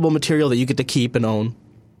downloadable material that you get to keep and own.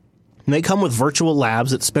 And they come with virtual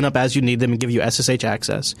labs that spin up as you need them and give you SSH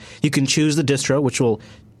access. You can choose the distro, which will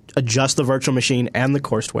adjust the virtual machine and the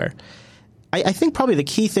courseware. I think probably the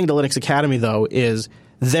key thing to Linux Academy, though, is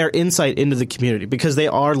their insight into the community, because they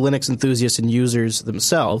are Linux enthusiasts and users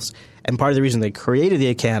themselves. And part of the reason they created the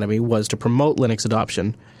Academy was to promote Linux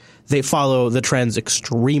adoption. They follow the trends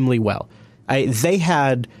extremely well. They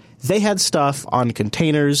had stuff on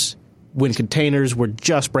containers when containers were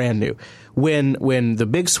just brand new. When the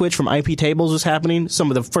big switch from IP tables was happening,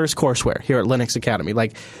 some of the first courseware here at Linux Academy.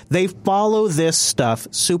 They follow this stuff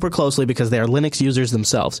super closely because they are Linux users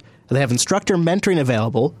themselves. They have instructor mentoring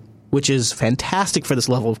available, which is fantastic for this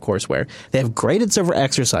level of courseware. They have graded server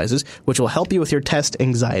exercises, which will help you with your test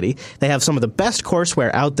anxiety. They have some of the best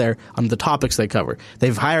courseware out there on the topics they cover.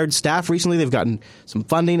 They've hired staff recently. They've gotten some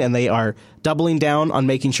funding, and they are doubling down on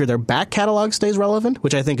making sure their back catalog stays relevant,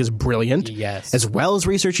 which I think is brilliant. Yes. As well as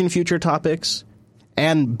researching future topics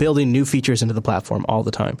and building new features into the platform all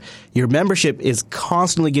the time. Your membership is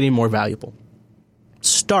constantly getting more valuable.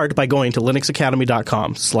 Start by going to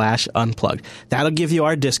linuxacademy.com/unplugged. That'll give you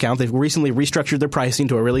our discount. They've recently restructured their pricing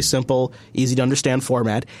to a really simple, easy to understand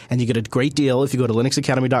format, and you get a great deal if you go to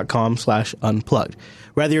linuxacademy.com/unplugged.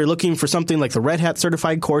 Whether you're looking for something like the Red Hat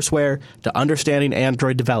certified courseware to understanding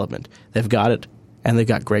Android development, they've got it, and they've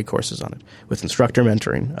got great courses on it with instructor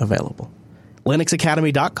mentoring available.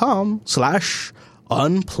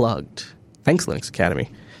 linuxacademy.com/unplugged. Thanks, Linux Academy.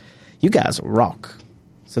 You guys rock.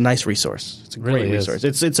 It's a nice resource. It's a great resource.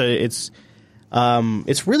 It's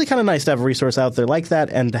really kind of nice to have a resource out there like that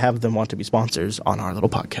and to have them want to be sponsors on our little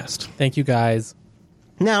podcast. Thank you, guys.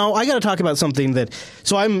 Now, I got to talk about something that –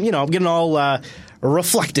 so I'm getting all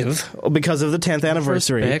reflective because of the 10th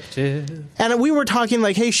anniversary. Perspective. And we were talking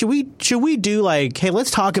like, hey, should we do like, hey,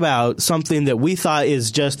 let's talk about something that we thought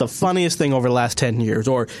is just the funniest thing over the last 10 years,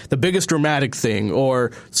 or the biggest dramatic thing,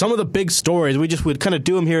 or some of the big stories. We just would kind of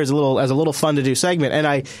do them here as a little fun to do segment. And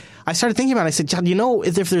I started thinking about it. I said, John,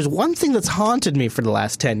 if there's one thing that's haunted me for the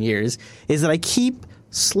last 10 years is that I keep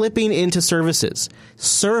slipping into services.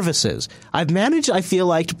 I've managed, I feel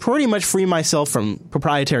like, to pretty much free myself from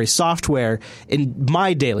proprietary software in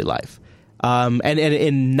my daily life. And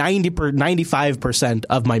in 95%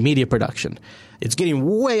 of my media production. It's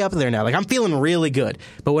getting way up there now. Like, I'm feeling really good.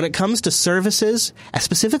 But when it comes to services,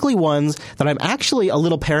 specifically ones that I'm actually a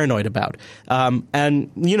little paranoid about,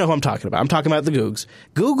 and you know who I'm talking about. I'm talking about the Googs.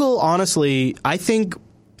 Google, honestly, I think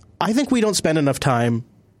we don't spend enough time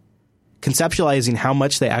conceptualizing how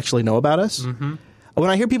much they actually know about us. Mm-hmm.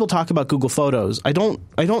 When I hear people talk about Google Photos, I don't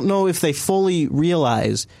know if they fully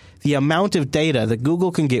realize the amount of data that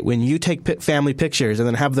Google can get when you take family pictures and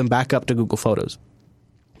then have them back up to Google Photos.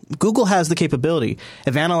 Google has the capability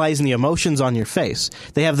of analyzing the emotions on your face.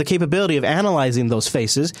 They have the capability of analyzing those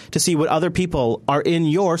faces to see what other people are in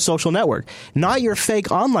your social network. Not your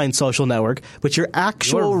fake online social network, but your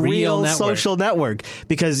actual real social network.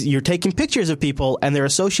 Because you're taking pictures of people and they're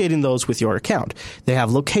associating those with your account. They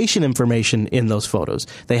have location information in those photos.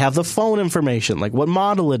 They have the phone information, like what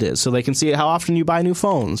model it is, so they can see how often you buy new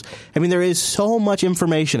phones. I mean, there is so much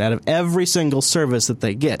information out of every single service that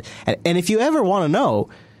they get. And if you ever want to know,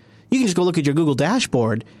 you can just go look at your Google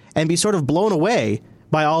dashboard and be sort of blown away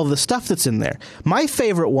by all of the stuff that's in there. My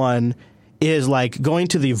favorite one is like going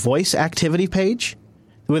to the voice activity page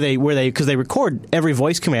because they record every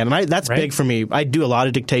voice command, and that's big for me. I do a lot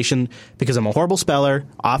of dictation because I'm a horrible speller,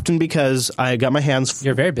 often because I got my hands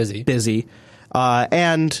You're very busy.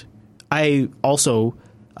 And I also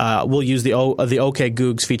will use the OK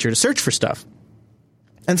Googs feature to search for stuff.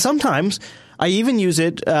 And sometimes I even use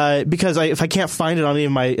it because if I can't find it on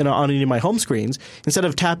any of my home screens, instead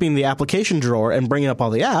of tapping the application drawer and bringing up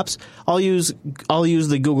all the apps, I'll use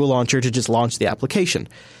the Google Launcher to just launch the application.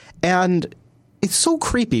 And it's so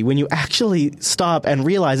creepy when you actually stop and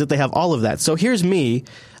realize that they have all of that. So here's me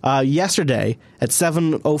yesterday at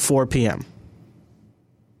 7:04 p.m.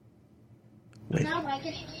 Wait.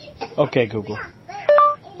 Okay, Google.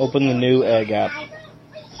 Open the new Egg app.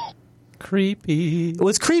 Creepy.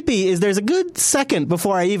 What's creepy is there's a good second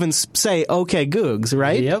before I even say "Okay, Googs,"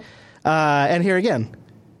 right? Yep. And here again.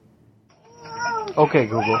 Okay,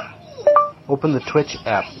 Google. Open the Twitch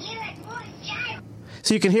app.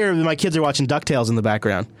 So you can hear my kids are watching DuckTales in the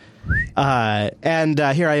background. And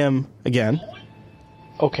here I am again.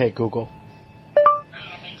 Okay, Google.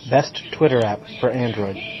 Best Twitter app for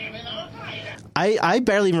Android. I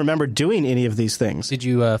barely even remember doing any of these things. Did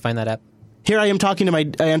you find that app? Here I am talking to my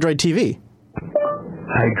Android TV.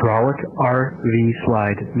 Hydraulic RV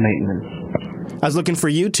slide maintenance. I was looking for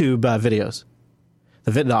YouTube videos.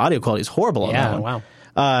 The audio quality is horrible on that one.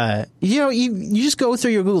 Wow. You just go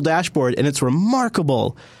through your Google dashboard, and it's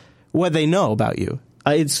remarkable what they know about you.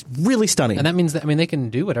 It's really stunning. And that means that, they can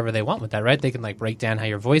do whatever they want with that, right? They can break down how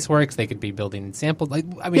your voice works. They could be building samples.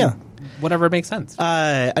 Whatever makes sense.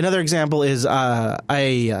 Another example is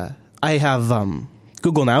I have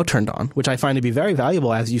Google Now turned on, which I find to be very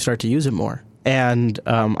valuable as you start to use it more. And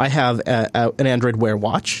I have an Android Wear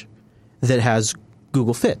watch that has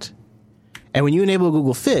Google Fit. And when you enable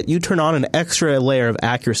Google Fit, you turn on an extra layer of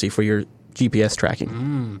accuracy for your GPS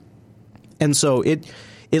tracking. And so it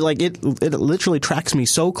literally tracks me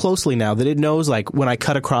so closely now that it knows when I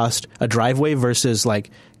cut across a driveway versus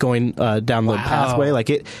going down the pathway.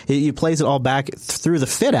 It plays it all back through the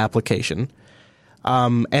Fit application.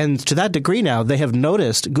 And to that degree now, they have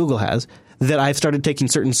noticed, Google has, that I've started taking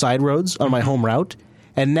certain side roads on my home route.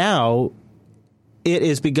 And now it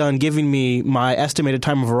has begun giving me my estimated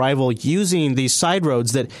time of arrival using these side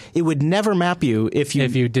roads that it would never map you if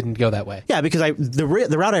you didn't go that way. Yeah, because the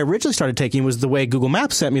route I originally started taking was the way Google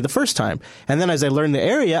Maps sent me the first time. And then as I learned the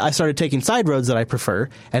area, I started taking side roads that I prefer.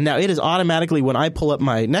 And now it is automatically, when I pull up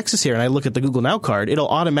my Nexus here and I look at the Google Now card, it'll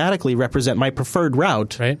automatically represent my preferred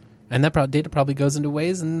route. Right. And that data probably goes into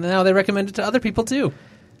ways, and now they recommend it to other people too.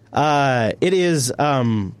 It is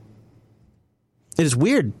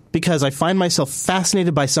weird because I find myself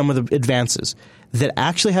fascinated by some of the advances that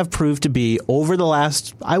actually have proved to be, over the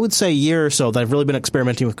last, I would say, year or so that I've really been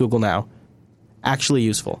experimenting with Google Now, actually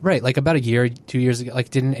useful. Right, about a year, 2 years ago, it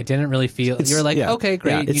didn't really feel. You're okay,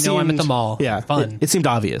 great. Yeah, I'm at the mall. Yeah, fun. It seemed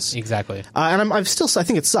obvious. Exactly. And I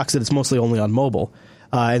think it sucks that it's mostly only on mobile.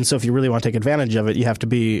 And so if you really want to take advantage of it, you have to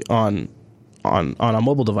be on a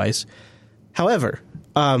mobile device. However,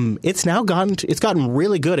 it's gotten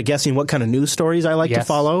really good at guessing what kind of news stories I like to Yes,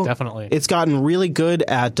 follow. definitely. It's gotten really good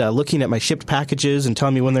at looking at my shipped packages and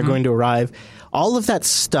telling me when they're going to arrive. All of that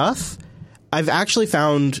stuff I've actually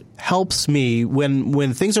found helps me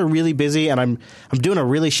when things are really busy and I'm doing a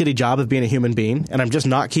really shitty job of being a human being and I'm just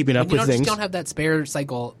not keeping up with things. You don't have that spare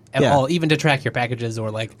cycle at Yeah. all, even to track your packages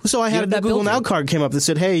or like. So I had a Google Now card came up that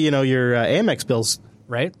said, "Hey, your Amex bills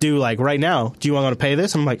due like right now. Do you want to pay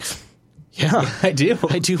this?" I'm like, "Yeah, I do.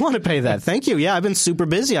 I do want to pay that. Thank you. Yeah, I've been super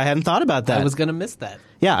busy. I hadn't thought about that. I was going to miss that.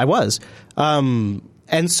 Yeah, I was. And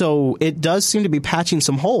so it does seem to be patching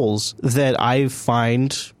some holes that I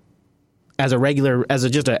find as apparently a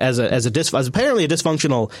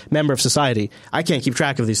dysfunctional member of society. I can't keep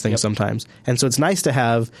track of these things sometimes. And so it's nice to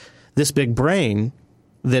have this big brain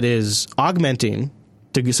that is augmenting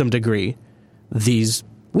to some degree these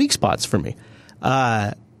weak spots for me.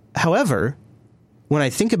 However, when I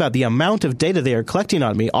think about the amount of data they are collecting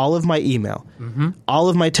on me, all of my email, all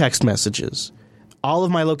of my text messages, all of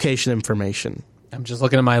my location information. I'm just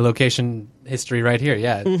looking at my location history right here.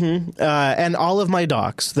 Yeah. And all of my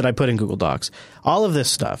docs that I put in Google Docs, all of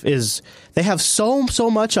this stuff they have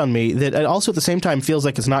so much on me that it also at the same time feels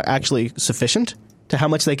like it's not actually sufficient to how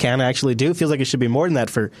much they can actually do. It feels like it should be more than that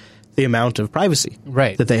for the amount of privacy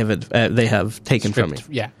that they have taken from me.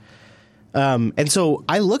 Yeah. And so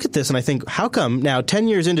I look at this and I think, how come now 10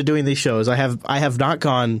 years into doing these shows, I have not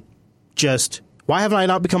gone why haven't I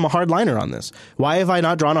not become a hardliner on this? Why have I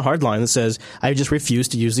not drawn a hard line that says I just refuse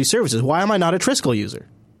to use these services? Why am I not a Triskel user?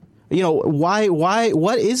 Why,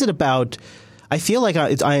 what is it about? I feel like I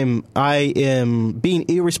am being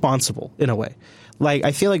irresponsible in a way. Like,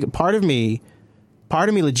 I feel like part of me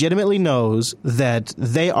legitimately knows that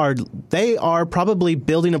they are probably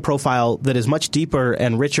building a profile that is much deeper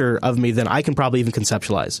and richer of me than I can probably even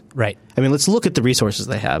conceptualize. Right. I mean, let's look at the resources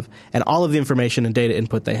they have and all of the information and data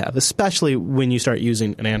input they have, especially when you start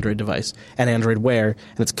using an Android device and Android Wear,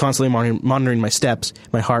 and it's constantly monitoring my steps,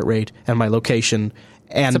 my heart rate, and my location.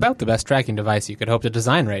 And it's about the best tracking device you could hope to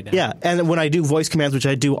design right now. Yeah, and when I do voice commands, which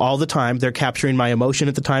I do all the time, they're capturing my emotion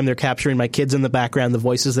at the time. They're capturing my kids in the background, the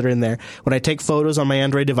voices that are in there. When I take photos on my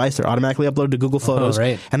Android device, they're automatically uploaded to Google Photos.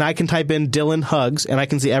 Right. And I can type in Dylan hugs, and I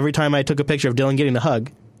can see every time I took a picture of Dylan getting a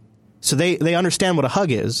hug. So they understand what a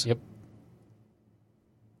hug is. Yep.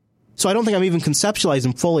 So I don't think I'm even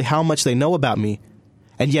conceptualizing fully how much they know about me.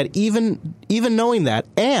 And yet, even knowing that,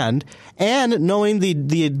 and knowing the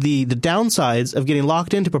downsides of getting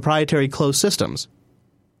locked into proprietary closed systems,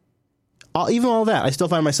 even all that, I still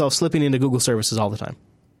find myself slipping into Google services all the time.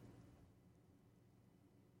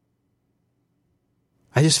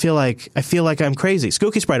 I feel like I'm crazy.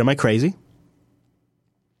 Skooky Sprite, am I crazy?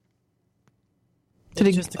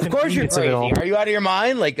 Of course you're crazy. Are you out of your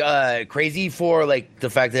mind? Like crazy for like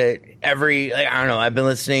the fact that I don't know. I've been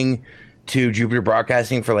listening to Jupiter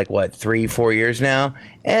Broadcasting for 3-4 years now.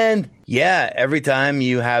 And yeah, every time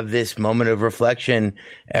you have this moment of reflection,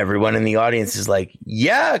 everyone in the audience is like,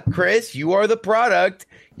 yeah, Chris, you are the product.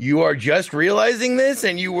 You are just realizing this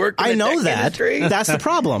and you work in the tech industry. That's the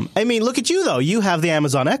problem. I mean, look at you though. You have the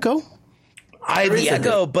Amazon Echo. I have the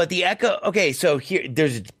Echo, but the Echo, okay, so here,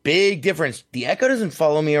 there's a big difference. The Echo doesn't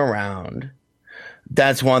follow me around.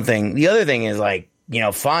 That's one thing. The other thing is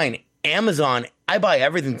fine, Amazon, I buy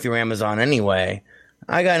everything through Amazon anyway.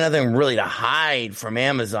 I got nothing really to hide from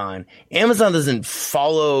Amazon. Amazon doesn't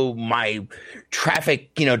follow my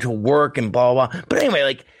traffic, to work and blah, blah, blah. But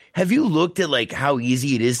anyway, have you looked at how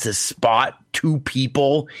easy it is to spot two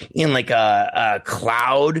people in a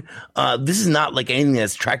cloud? This is not anything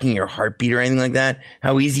that's tracking your heartbeat or anything like that.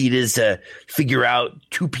 How easy it is to figure out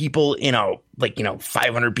two people in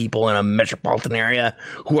 500 people in a metropolitan area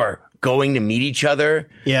who are going to meet each other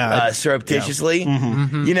surreptitiously. Yeah.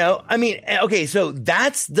 Mm-hmm. I mean, okay, so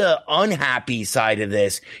that's the unhappy side of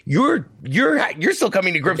this. You're still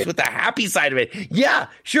coming to grips with the happy side of it. Yeah,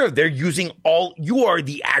 sure, they're using you are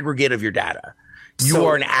the aggregate of your data. You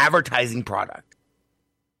are an advertising product.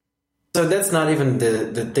 So that's not even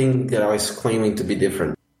the thing that I was claiming to be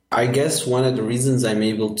different. I guess one of the reasons I'm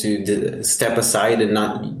able to step aside and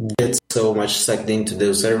not get so much sucked into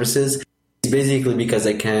those services is basically because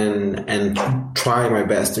I can and try my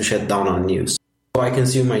best to shut down on news. So I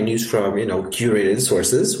consume my news from, curated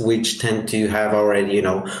sources, which tend to have already,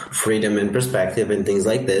 freedom and perspective and things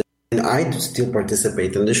like this. And I still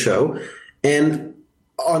participate in the show. And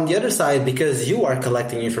on the other side, because you are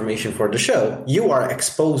collecting information for the show, you are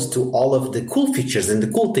exposed to all of the cool features and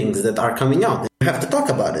the cool things that are coming out. You have to talk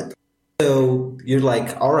about it. So you're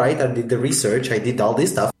like, all right, I did the research, I did all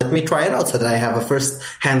this stuff. Let me try it out so that I have a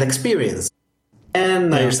first-hand experience.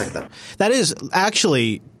 And now you're sucked up. That is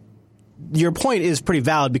actually your point is pretty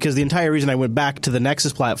valid, because the entire reason I went back to the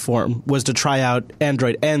Nexus platform was to try out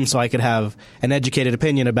Android N so I could have an educated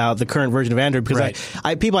opinion about the current version of Android. Because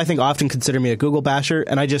people, I think, often consider me a Google basher,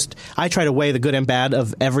 and I try to weigh the good and bad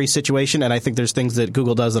of every situation, and I think there's things that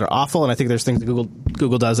Google does that are awful, and I think there's things that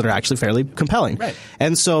Google does that are actually fairly compelling. Right.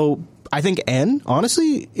 And so I think N,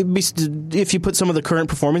 honestly, if you put some of the current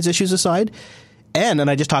performance issues aside, and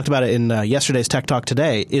I just talked about it in yesterday's Tech Talk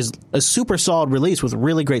Today, is a super solid release with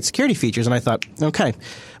really great security features. And I thought, okay,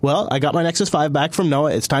 well, I got my Nexus 5 back from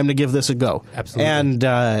Noah. It's time to give this a go. Absolutely. And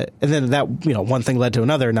then that, one thing led to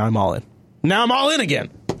another. Now I'm all in. Now I'm all in again.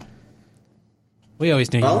 We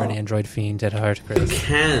always knew you were an Android fiend at heart, Chris. You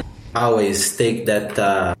can't always take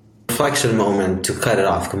that reflection moment to cut it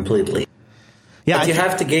off completely. Yeah, but you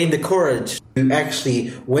have to gain the courage to actually,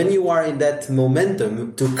 when you are in that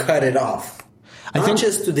momentum, to cut it off. Not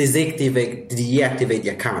just to deactivate the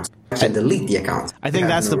account, and delete the account. I think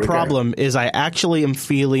that's the problem, is I actually am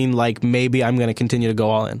feeling like maybe I'm going to continue to go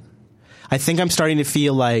all in. I think I'm starting to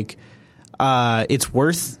feel like it's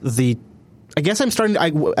worth the... I guess I'm starting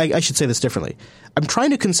to... I should say this differently. I'm trying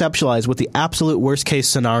to conceptualize what the absolute worst case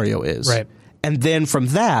scenario is. Right. And then from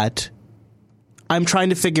that, I'm trying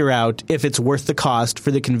to figure out if it's worth the cost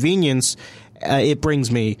for the convenience it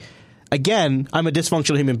brings me. Again, I'm a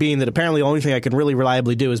dysfunctional human being that apparently the only thing I can really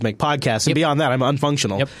reliably do is make podcasts. And beyond that, I'm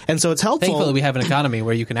unfunctional. Yep. And so it's helpful. Thankfully, we have an economy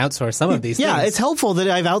where you can outsource some of these things. Yeah, it's helpful that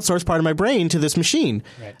I've outsourced part of my brain to this machine.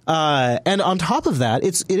 Right. And on top of that,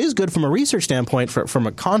 it is good from a research standpoint, from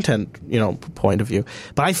a content point of view.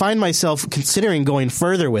 But I find myself considering going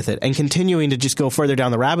further with it and continuing to just go further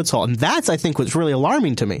down the rabbit hole. And that's, I think, what's really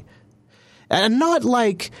alarming to me. And not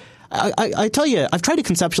like... I tell you, I've tried to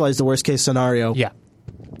conceptualize the worst case scenario. Yeah.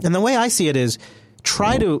 And the way I see it is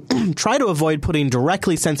try to avoid putting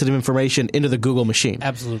directly sensitive information into the Google machine.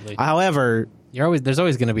 Absolutely. However, there's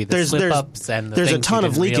always going to be the slip-ups and the there's a things ton you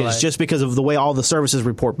of didn't leakage realize. just because of the way all the services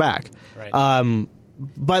report back. Right.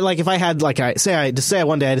 But like if I had say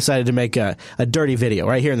one day I decided to make a dirty video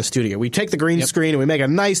right here in the studio. We take the green screen and we make a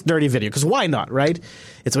nice dirty video, because why not, right?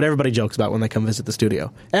 It's what everybody jokes about when they come visit the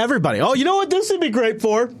studio. Everybody, oh, you know what this would be great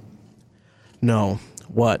for? No.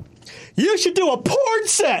 What? You should do a porn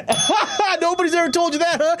set. Nobody's ever told you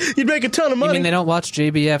that, huh? You'd make a ton of money. You mean they don't watch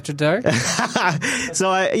JB After Dark?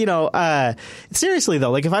 So seriously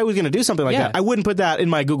though, like if I was going to do something like that, I wouldn't put that in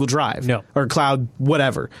my Google Drive or Cloud,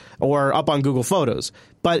 whatever, or up on Google Photos.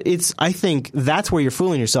 But I think that's where you're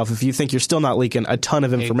fooling yourself if you think you're still not leaking a ton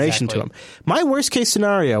of information to them. My worst case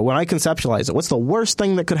scenario, when I conceptualize it, what's the worst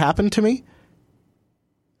thing that could happen to me?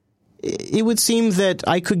 It would seem that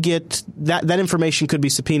I could get that information could be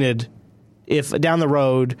subpoenaed if down the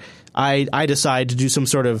road I decide to do some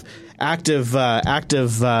sort of active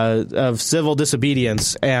of civil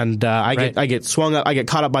disobedience, and I get swung up, I get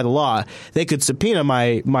caught up by the law. They could subpoena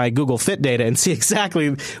my Google Fit data and see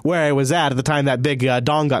exactly where I was at the time that big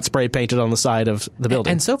dong got spray painted on the side of the building.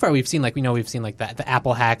 And so far we've seen the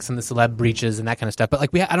Apple hacks and the celeb breaches and that kind of stuff. But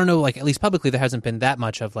like I don't know, like at least publicly there hasn't been that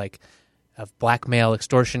much of of blackmail,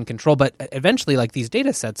 extortion, control, but eventually, like these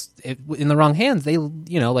data sets, in the wrong hands, they,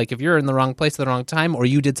 like if you're in the wrong place at the wrong time, or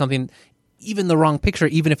you did something, even the wrong picture,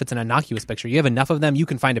 even if it's an innocuous picture, you have enough of them, you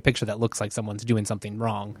can find a picture that looks like someone's doing something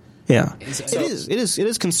wrong. Yeah, it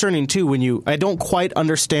is concerning too when I don't quite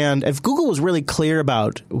understand if Google was really clear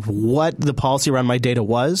about what the policy around my data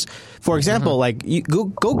was. For example, like go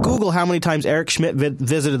Google how many times Eric Schmidt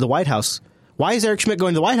visited the White House. Why is Eric Schmidt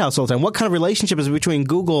going to the White House all the time? What kind of relationship is between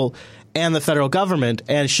Google and the federal government?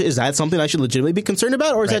 And is that something I should legitimately be concerned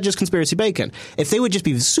about, or is that just conspiracy bacon? If they would just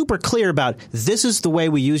be super clear about this is the way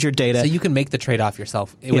we use your data. So you can make the trade-off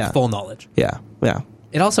yourself with full knowledge. Yeah.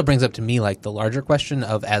 It also brings up to me like the larger question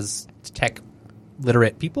of, as tech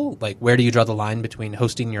literate people, like where do you draw the line between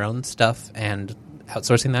hosting your own stuff and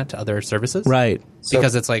outsourcing that to other services? Right.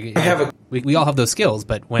 Because it's like we all have those skills,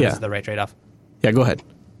 but when is the right trade-off? Yeah, go ahead.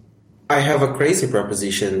 I have a crazy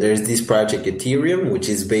proposition. There's this project Ethereum, which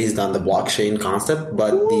is based on the blockchain concept,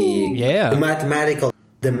 but the mathematical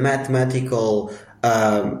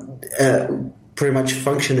pretty much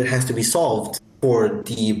function that has to be solved for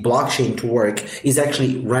the blockchain to work is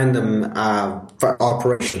actually random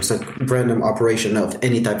operations, a random operation of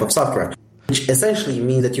any type of software, which essentially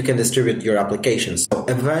means that you can distribute your applications. So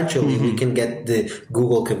eventually we can get the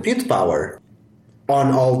Google compute power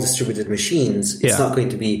on all distributed machines. It's not going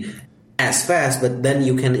to be as fast, but then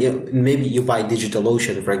you can maybe you buy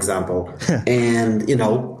DigitalOcean, for example, and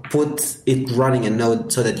put it running a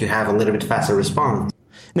node so that you have a little bit faster response.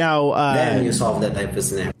 Now, then you solve that type of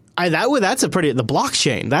scenario. That's the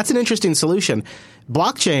blockchain. That's an interesting solution.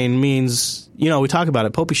 Blockchain means we talk about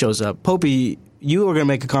it. Popey shows up. Popey, you were going to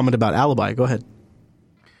make a comment about Alibi. Go ahead.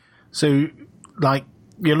 So, like,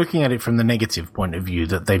 you're looking at it from the negative point of view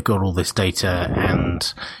that they've got all this data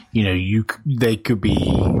and, you know, they could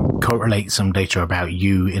correlate some data about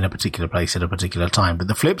you in a particular place at a particular time. But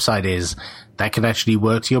the flip side is that could actually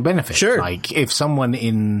work to your benefit. Sure. Like if someone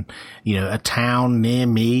in, you know, a town near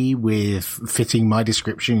me with fitting my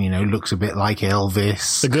description, you know, looks a bit like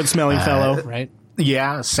Elvis. The good smelling fellow. Right.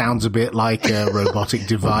 Yeah, sounds a bit like a robotic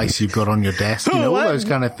device you've got on your desk, you know, all those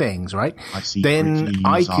kind of things, right? Then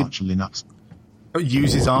I could Arch Linux.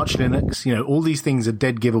 uses Arch Linux, you know, all these things are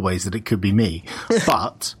dead giveaways that it could be me.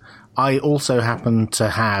 But I also happen to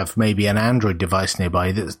have maybe an Android device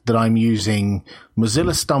nearby that I'm using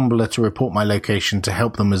Mozilla Stumbler to report my location to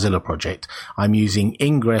help the Mozilla project. I'm using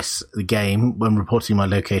Ingress, the game, when reporting my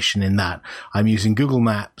location in that. I'm using Google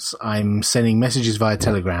Maps. I'm sending messages via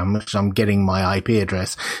Telegram, which I'm getting my IP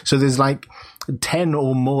address. So there's like 10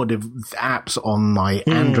 or more apps on my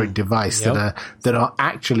Android device that are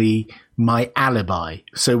actually my alibi.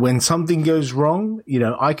 So when something goes wrong, you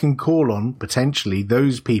know, I can call on potentially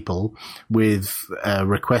those people with a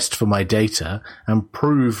request for my data and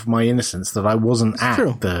prove my innocence that I wasn't at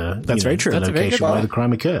the location where the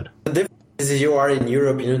crime occurred. The difference is you are in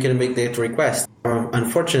Europe and you can make that request.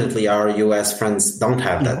 Unfortunately, our US friends don't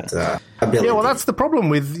have that ability. Yeah, well, that's the problem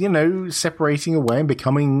with, you know, separating away and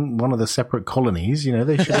becoming one of the separate colonies. You know,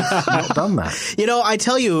 they should have not done that. You know, I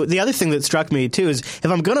tell you, the other thing that struck me, too, is if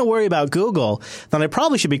I'm going to worry about Google, then I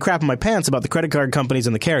probably should be crapping my pants about the credit card companies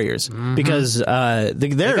and the carriers. Because they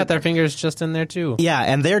got their fingers just in there, too. Yeah,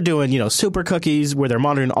 and they're doing, you know, super cookies where they're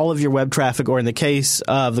monitoring all of your web traffic, or in the case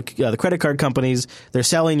of the credit card companies, they're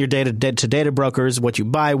selling your data to data brokers, what you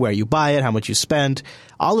buy, where you buy it, how much you spend.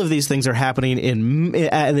 All of these things are happening and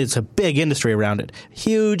it's a big industry around it.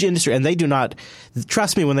 Huge industry. And they do not,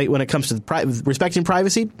 trust me, when it comes to respecting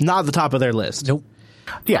privacy, not at the top of their list. Nope.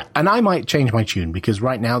 Yeah, and I might change my tune because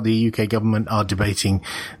right now the UK government are debating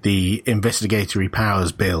the Investigatory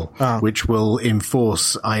Powers Bill, which will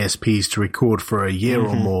enforce ISPs to record for a year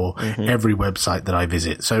or more every website that I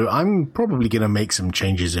visit. So I'm probably going to make some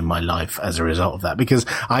changes in my life as a result of that, because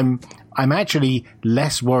I'm actually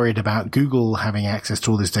less worried about Google having access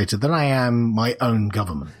to all this data than I am my own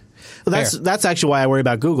government. Well, that's actually why I worry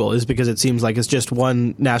about Google, is because it seems like it's just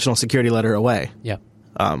one national security letter away. Yeah.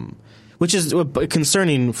 Which is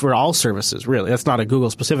concerning for all services, really. That's not a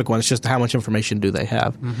Google-specific one. It's just how much information do they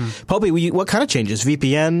have. Popey, what kind of changes?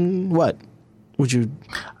 VPN? What would you?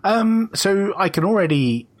 So I can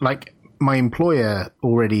already, like, my employer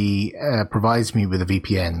already provides me with a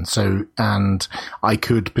VPN. So, and I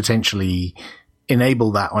could potentially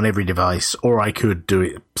enable that on every device, or I could do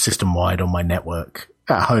it system-wide on my network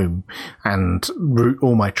at home and route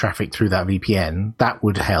all my traffic through that VPN. That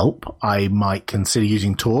would help. I might consider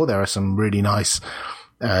using Tor. There are some really nice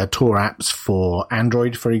Tor apps for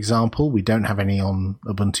Android, for example. We don't have any on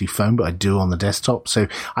Ubuntu phone, but I do on the desktop. So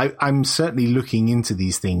I'm certainly looking into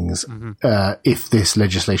these things if this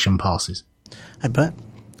legislation passes. I bet.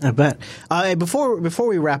 Before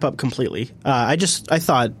we wrap up completely, I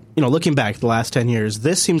thought, you know, looking back the last 10 years,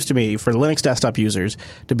 this seems to me, for Linux desktop users,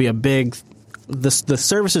 to be a big the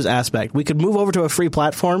services aspect. We could move over to a free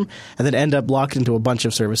platform and then end up locked into a bunch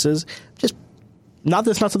of services. Just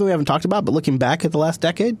that's not something we haven't talked about, but looking back at the last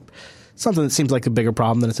decade, something that seems like a bigger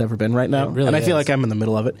problem than it's ever been right now. Really and I feel like I'm in the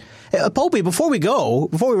middle of it. Popey, before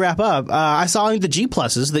we wrap up, I saw in the G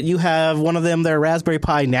Pluses that you have one of them, their Raspberry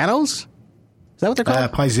Pi Nanos. Is that what they're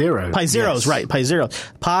called? Pi Zero. Pi Zeros, yes. Right. Pi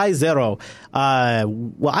Zero.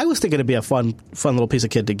 Well, I was thinking it'd be a fun little piece of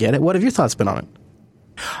kit to get it. What have your thoughts been on it?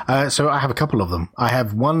 So I have a couple of them. I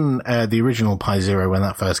have one, the original Pi Zero when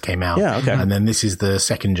that first came out. Yeah, okay. And then this is the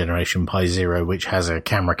second generation Pi Zero, which has a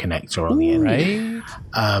camera connector on the end. Right.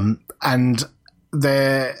 And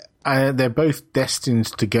they're both destined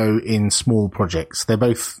to go in small projects. They're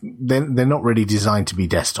not really designed to be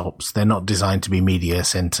desktops. They're not designed to be media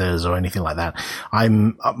centers or anything like that.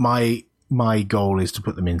 My goal is to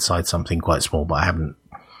put them inside something quite small, but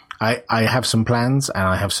I have some plans and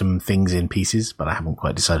I have some things in pieces, but I haven't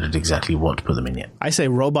quite decided exactly what to put them in yet. I say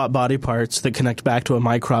robot body parts that connect back to a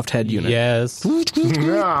Mycroft head unit. Yes. Walking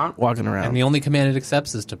around. And the only command it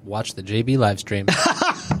accepts is to watch the JB live stream.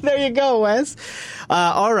 There you go, Wes.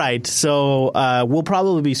 All right. So we'll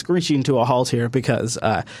probably be screeching to a halt here because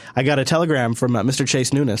I got a telegram from Mr.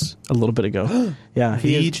 Chase Nunes a little bit ago. Yeah,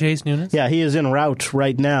 Chase Nunes? Yeah, he is en route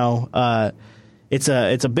right now. It's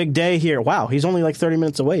a big day here. Wow, he's only like 30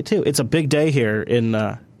 minutes away too. It's a big day here in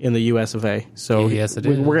the US of A. So yes, it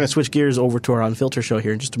is. We're going to switch gears over to our Unfiltered show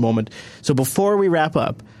here in just a moment. So before we wrap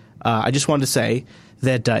up, I just wanted to say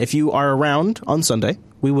that if you are around on Sunday,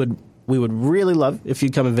 we would we would really love if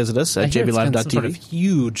you'd come and visit us at jblive.tv. Some sort of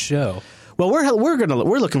huge show. Well,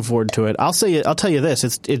 we're looking forward to it. I'll tell you this.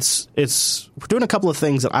 We're doing a couple of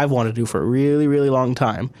things that I've wanted to do for a really, really long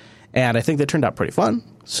time, and I think they turned out pretty fun.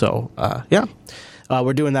 So, yeah.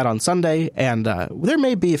 We're doing that on Sunday, and there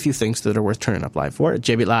may be a few things that are worth turning up live for at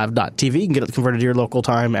jblive.tv. You can get it converted to your local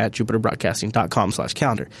time at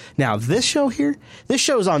jupiterbroadcasting.com/calendar. Now, this show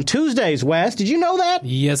is on Tuesdays, Wes. Did you know that?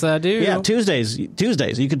 Yes, I do. Yeah, Tuesdays.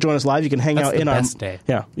 You can join us live. You can hang out in our best day.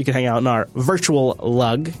 Yeah, you can hang out in our virtual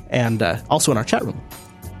lug and also in our chat room.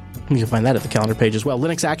 You can find that at the calendar page as well.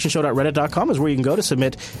 linuxactionshow.reddit.com is where you can go to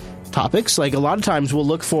submit topics. Like, a lot of times we'll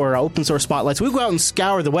look for open source spotlights. We go out and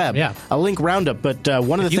scour the web. Yeah. A link roundup. But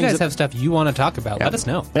one of the if you things guys have stuff you want to talk about, let us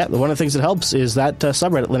know. Yeah, one of the things that helps is that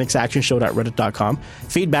subreddit, linuxactionshow.reddit.com.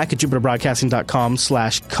 Feedback at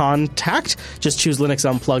jupiterbroadcasting.com/contact. Just choose Linux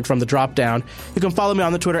Unplugged from the drop down. You can follow me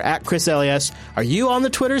on the Twitter at ChrisLAS. Are you on the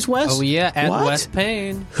Twitters, Wes? Oh, yeah, at What? Wes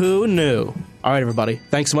Payne. Who knew? All right, everybody.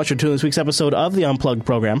 Thanks so much for tuning in this week's episode of the Unplugged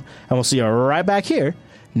program, and we'll see you right back here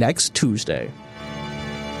next Tuesday.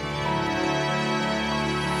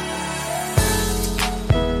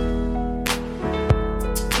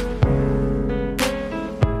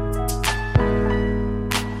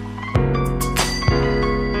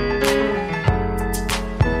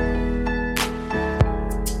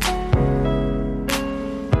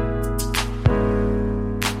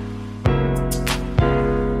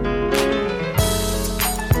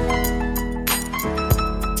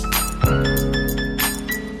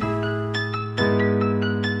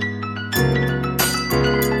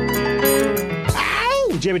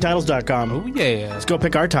 JBTitles.com. Oh, yeah. Let's go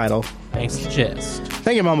pick our title. Thanks, Gist.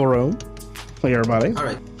 Thank you, Mumble Room. Thank you, everybody. All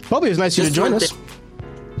right. Bobby, it was nice of you to join us.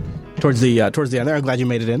 Towards the end there. I'm glad you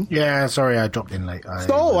made it in. Yeah, sorry I dropped in late.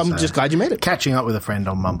 I'm just glad you made it. Catching up with a friend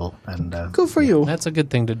on Mumble. And good for you. That's a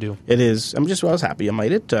good thing to do. It is. I was happy you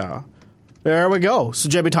made it. There we go. So,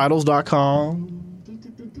 JBTitles.com.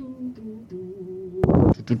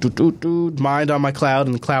 Mind on my cloud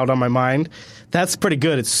and cloud on my mind. That's pretty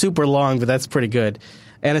good. It's super long, but that's pretty good.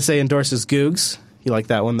 NSA endorses Googs. You like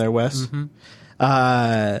that one there, Wes? Mm-hmm.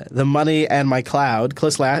 The money and my cloud.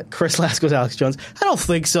 Chris Lasko's Alex Jones. I don't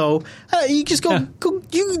think so. You just go.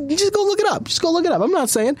 You just go look it up. Just go look it up. I'm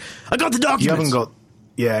not saying. I got the documents.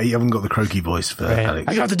 You haven't got the croaky voice for Alex.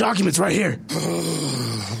 I got the documents right here.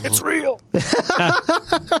 It's real. That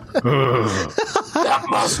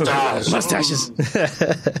mustache. Mustaches.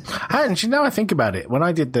 And now I think about it, when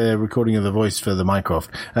I did the recording of the voice for the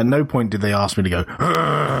Mycroft, at no point did they ask me to go.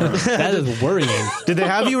 That is worrying. Did they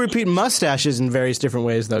have you repeat mustaches in various different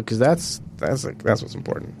ways though? Because that's what's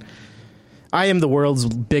important. I am the world's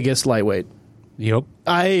biggest lightweight. Yep.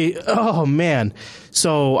 Oh man.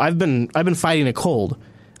 So I've been fighting a cold.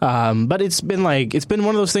 But it's been one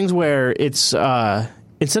of those things where it's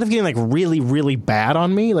instead of getting like really, really bad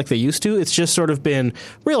on me like they used to, it's just sort of been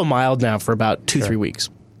real mild now for about 2-3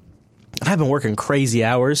 weeks. And I've been working crazy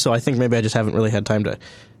hours, so I think maybe I just haven't really had time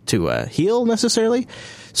to heal necessarily.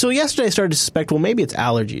 So yesterday I started to suspect, well, maybe it's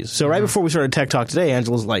allergies. So right before we started Tech Talk today,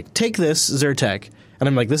 Angela's like, take this Zyrtec. And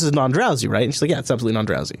I'm like, this is non-drowsy, right? And she's like, yeah, it's absolutely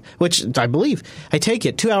non-drowsy, which I believe. I take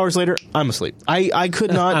it. 2 hours later, I'm asleep. I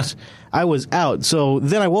could not. I was out. So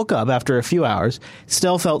then I woke up after a few hours,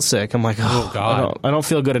 still felt sick. I'm like, oh God, I don't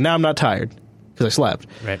feel good. And now I'm not tired because I slept.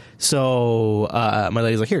 Right. So my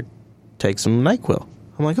lady's like, here, take some NyQuil.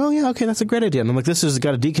 I'm like, oh yeah, okay, that's a great idea. And I'm like, this has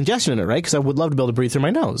got a decongestion in it, right? Because I would love to be able to breathe through my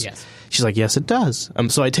nose. Yes. She's like, yes, it does.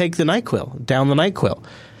 So I take the NyQuil, down the NyQuil.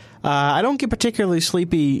 I don't get particularly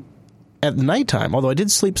sleepy at nighttime, although I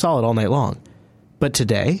did sleep solid all night long. But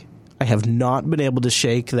today, I have not been able to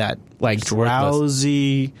shake that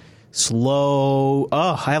drowsy, slow.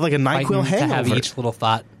 Oh, I have like a NyQuil hangover. To have each little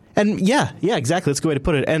thought. And yeah, exactly. That's a good way to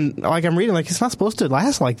put it. And like I'm reading, like it's not supposed to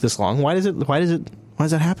last like this long. Why does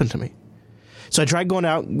that happen to me? So I tried going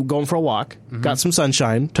for a walk, got some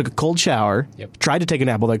sunshine, took a cold shower, tried to take a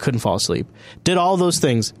nap, although I couldn't fall asleep. Did all those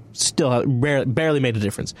things, still barely made a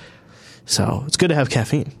difference. So it's good to have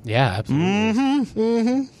caffeine. Yeah,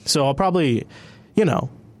 absolutely. So I'll probably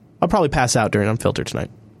pass out during Unfiltered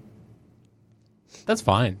tonight. That's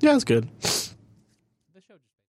fine. Yeah, that's good.